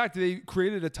 And in fact, they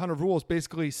created a ton of rules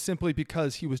basically simply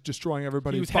because he was destroying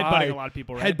everybody. He was headbutting a lot of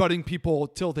people, right? Headbutting people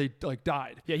till they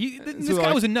died. Yeah, this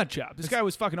guy was a nut job. This guy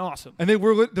was fucking awesome. And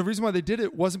the reason why they did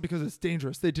it wasn't because it's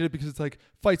dangerous. They did it because it's like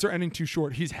fights are ending too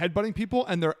short. He's headbutting people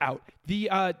and they're out. The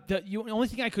only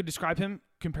thing I could describe him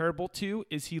comparable to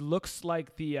is he looks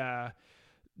like the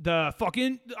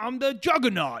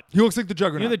Juggernaut. He looks like the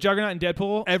Juggernaut. You know the Juggernaut in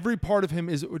Deadpool? Every part of him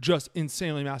is just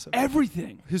insanely massive.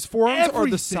 Everything. His forearms are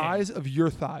the size of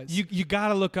your thighs. You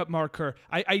gotta look up Mark Kerr.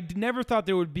 I never thought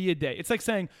there would be a day. It's like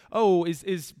saying, oh,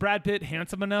 is Brad Pitt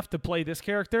handsome enough to play this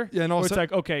character? Yeah, and also it's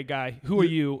like, okay, guy, who are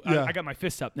you? Yeah. I got my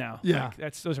fists up now. Yeah,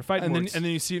 like, those are fighting words. And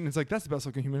then you see it and it's like, that's the best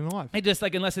looking human alive. It just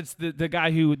like, unless it's the guy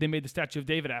who they made the statue of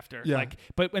David after. Yeah. Like,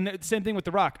 but when same thing with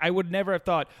The Rock, I would never have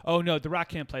thought, oh no, The Rock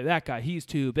can't play that guy. He's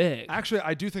too big. Actually,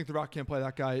 I do think The Rock can't play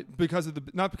that guy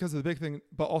not because of the big thing,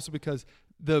 but also because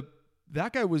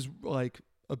that guy was like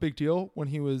a big deal when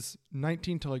he was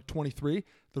 19 to like 23.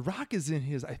 The Rock is in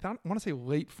his, I want to say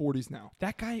late 40s now.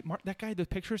 That guy, the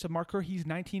pictures of Mark Kerr, he's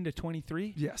 19 to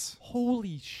 23? Yes.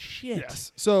 Holy shit.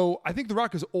 Yes. So I think The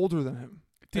Rock is older than him.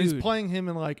 Dude. And he's playing him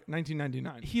in like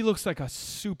 1999. He looks like a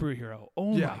superhero.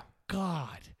 Oh my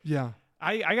God. Yeah.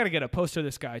 I got to get a poster of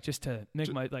this guy just to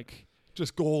make my like...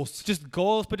 Just goals.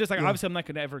 But just like, obviously I'm not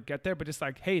going to ever get there, but just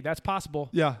like, hey, that's possible.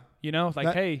 Yeah. You know,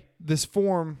 like, hey. This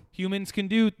form. Humans can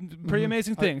do pretty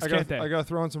amazing things, can't they? I got to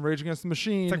throw in some Rage Against the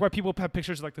Machine. It's like why people have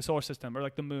pictures of like the solar system or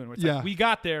like the moon. Where it's like, we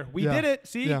got there. We did it.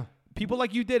 See? Yeah. People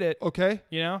like you did it. Okay.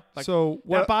 You know? Like, so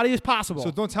that body is possible.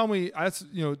 So don't tell me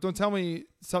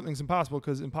something's impossible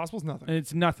because impossible is nothing. And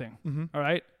it's nothing. Mm-hmm. All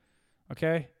right?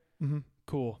 Okay? Mm-hmm.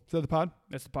 Cool. Is that the pod?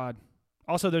 That's the pod.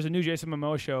 Also, there's a new Jason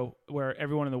Momoa show where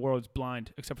everyone in the world is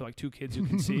blind except for like 2 kids who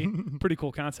can see. Pretty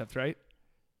cool concept, right?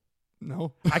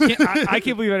 No. I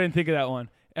can't believe I didn't think of that one.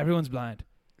 Everyone's blind.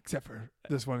 Except for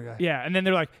this one guy. Yeah, and then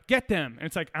they're like, get them. And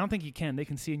it's like, I don't think you can. They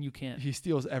can see and you can't. He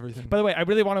steals everything. By the way, I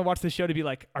really want to watch this show to be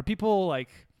like, are people like...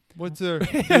 What's their...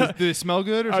 do they smell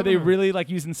good or something? Are they really like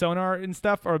using sonar and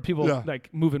stuff? Or are people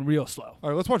like moving real slow? All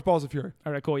right, let's watch Balls of Fury.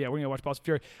 All right, cool. Yeah, we're going to watch Balls of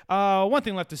Fury. One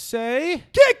thing left to say.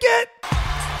 Kick it!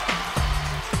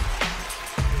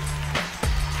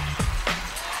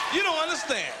 You don't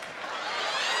understand.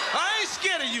 I ain't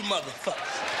scared of you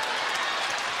motherfuckers.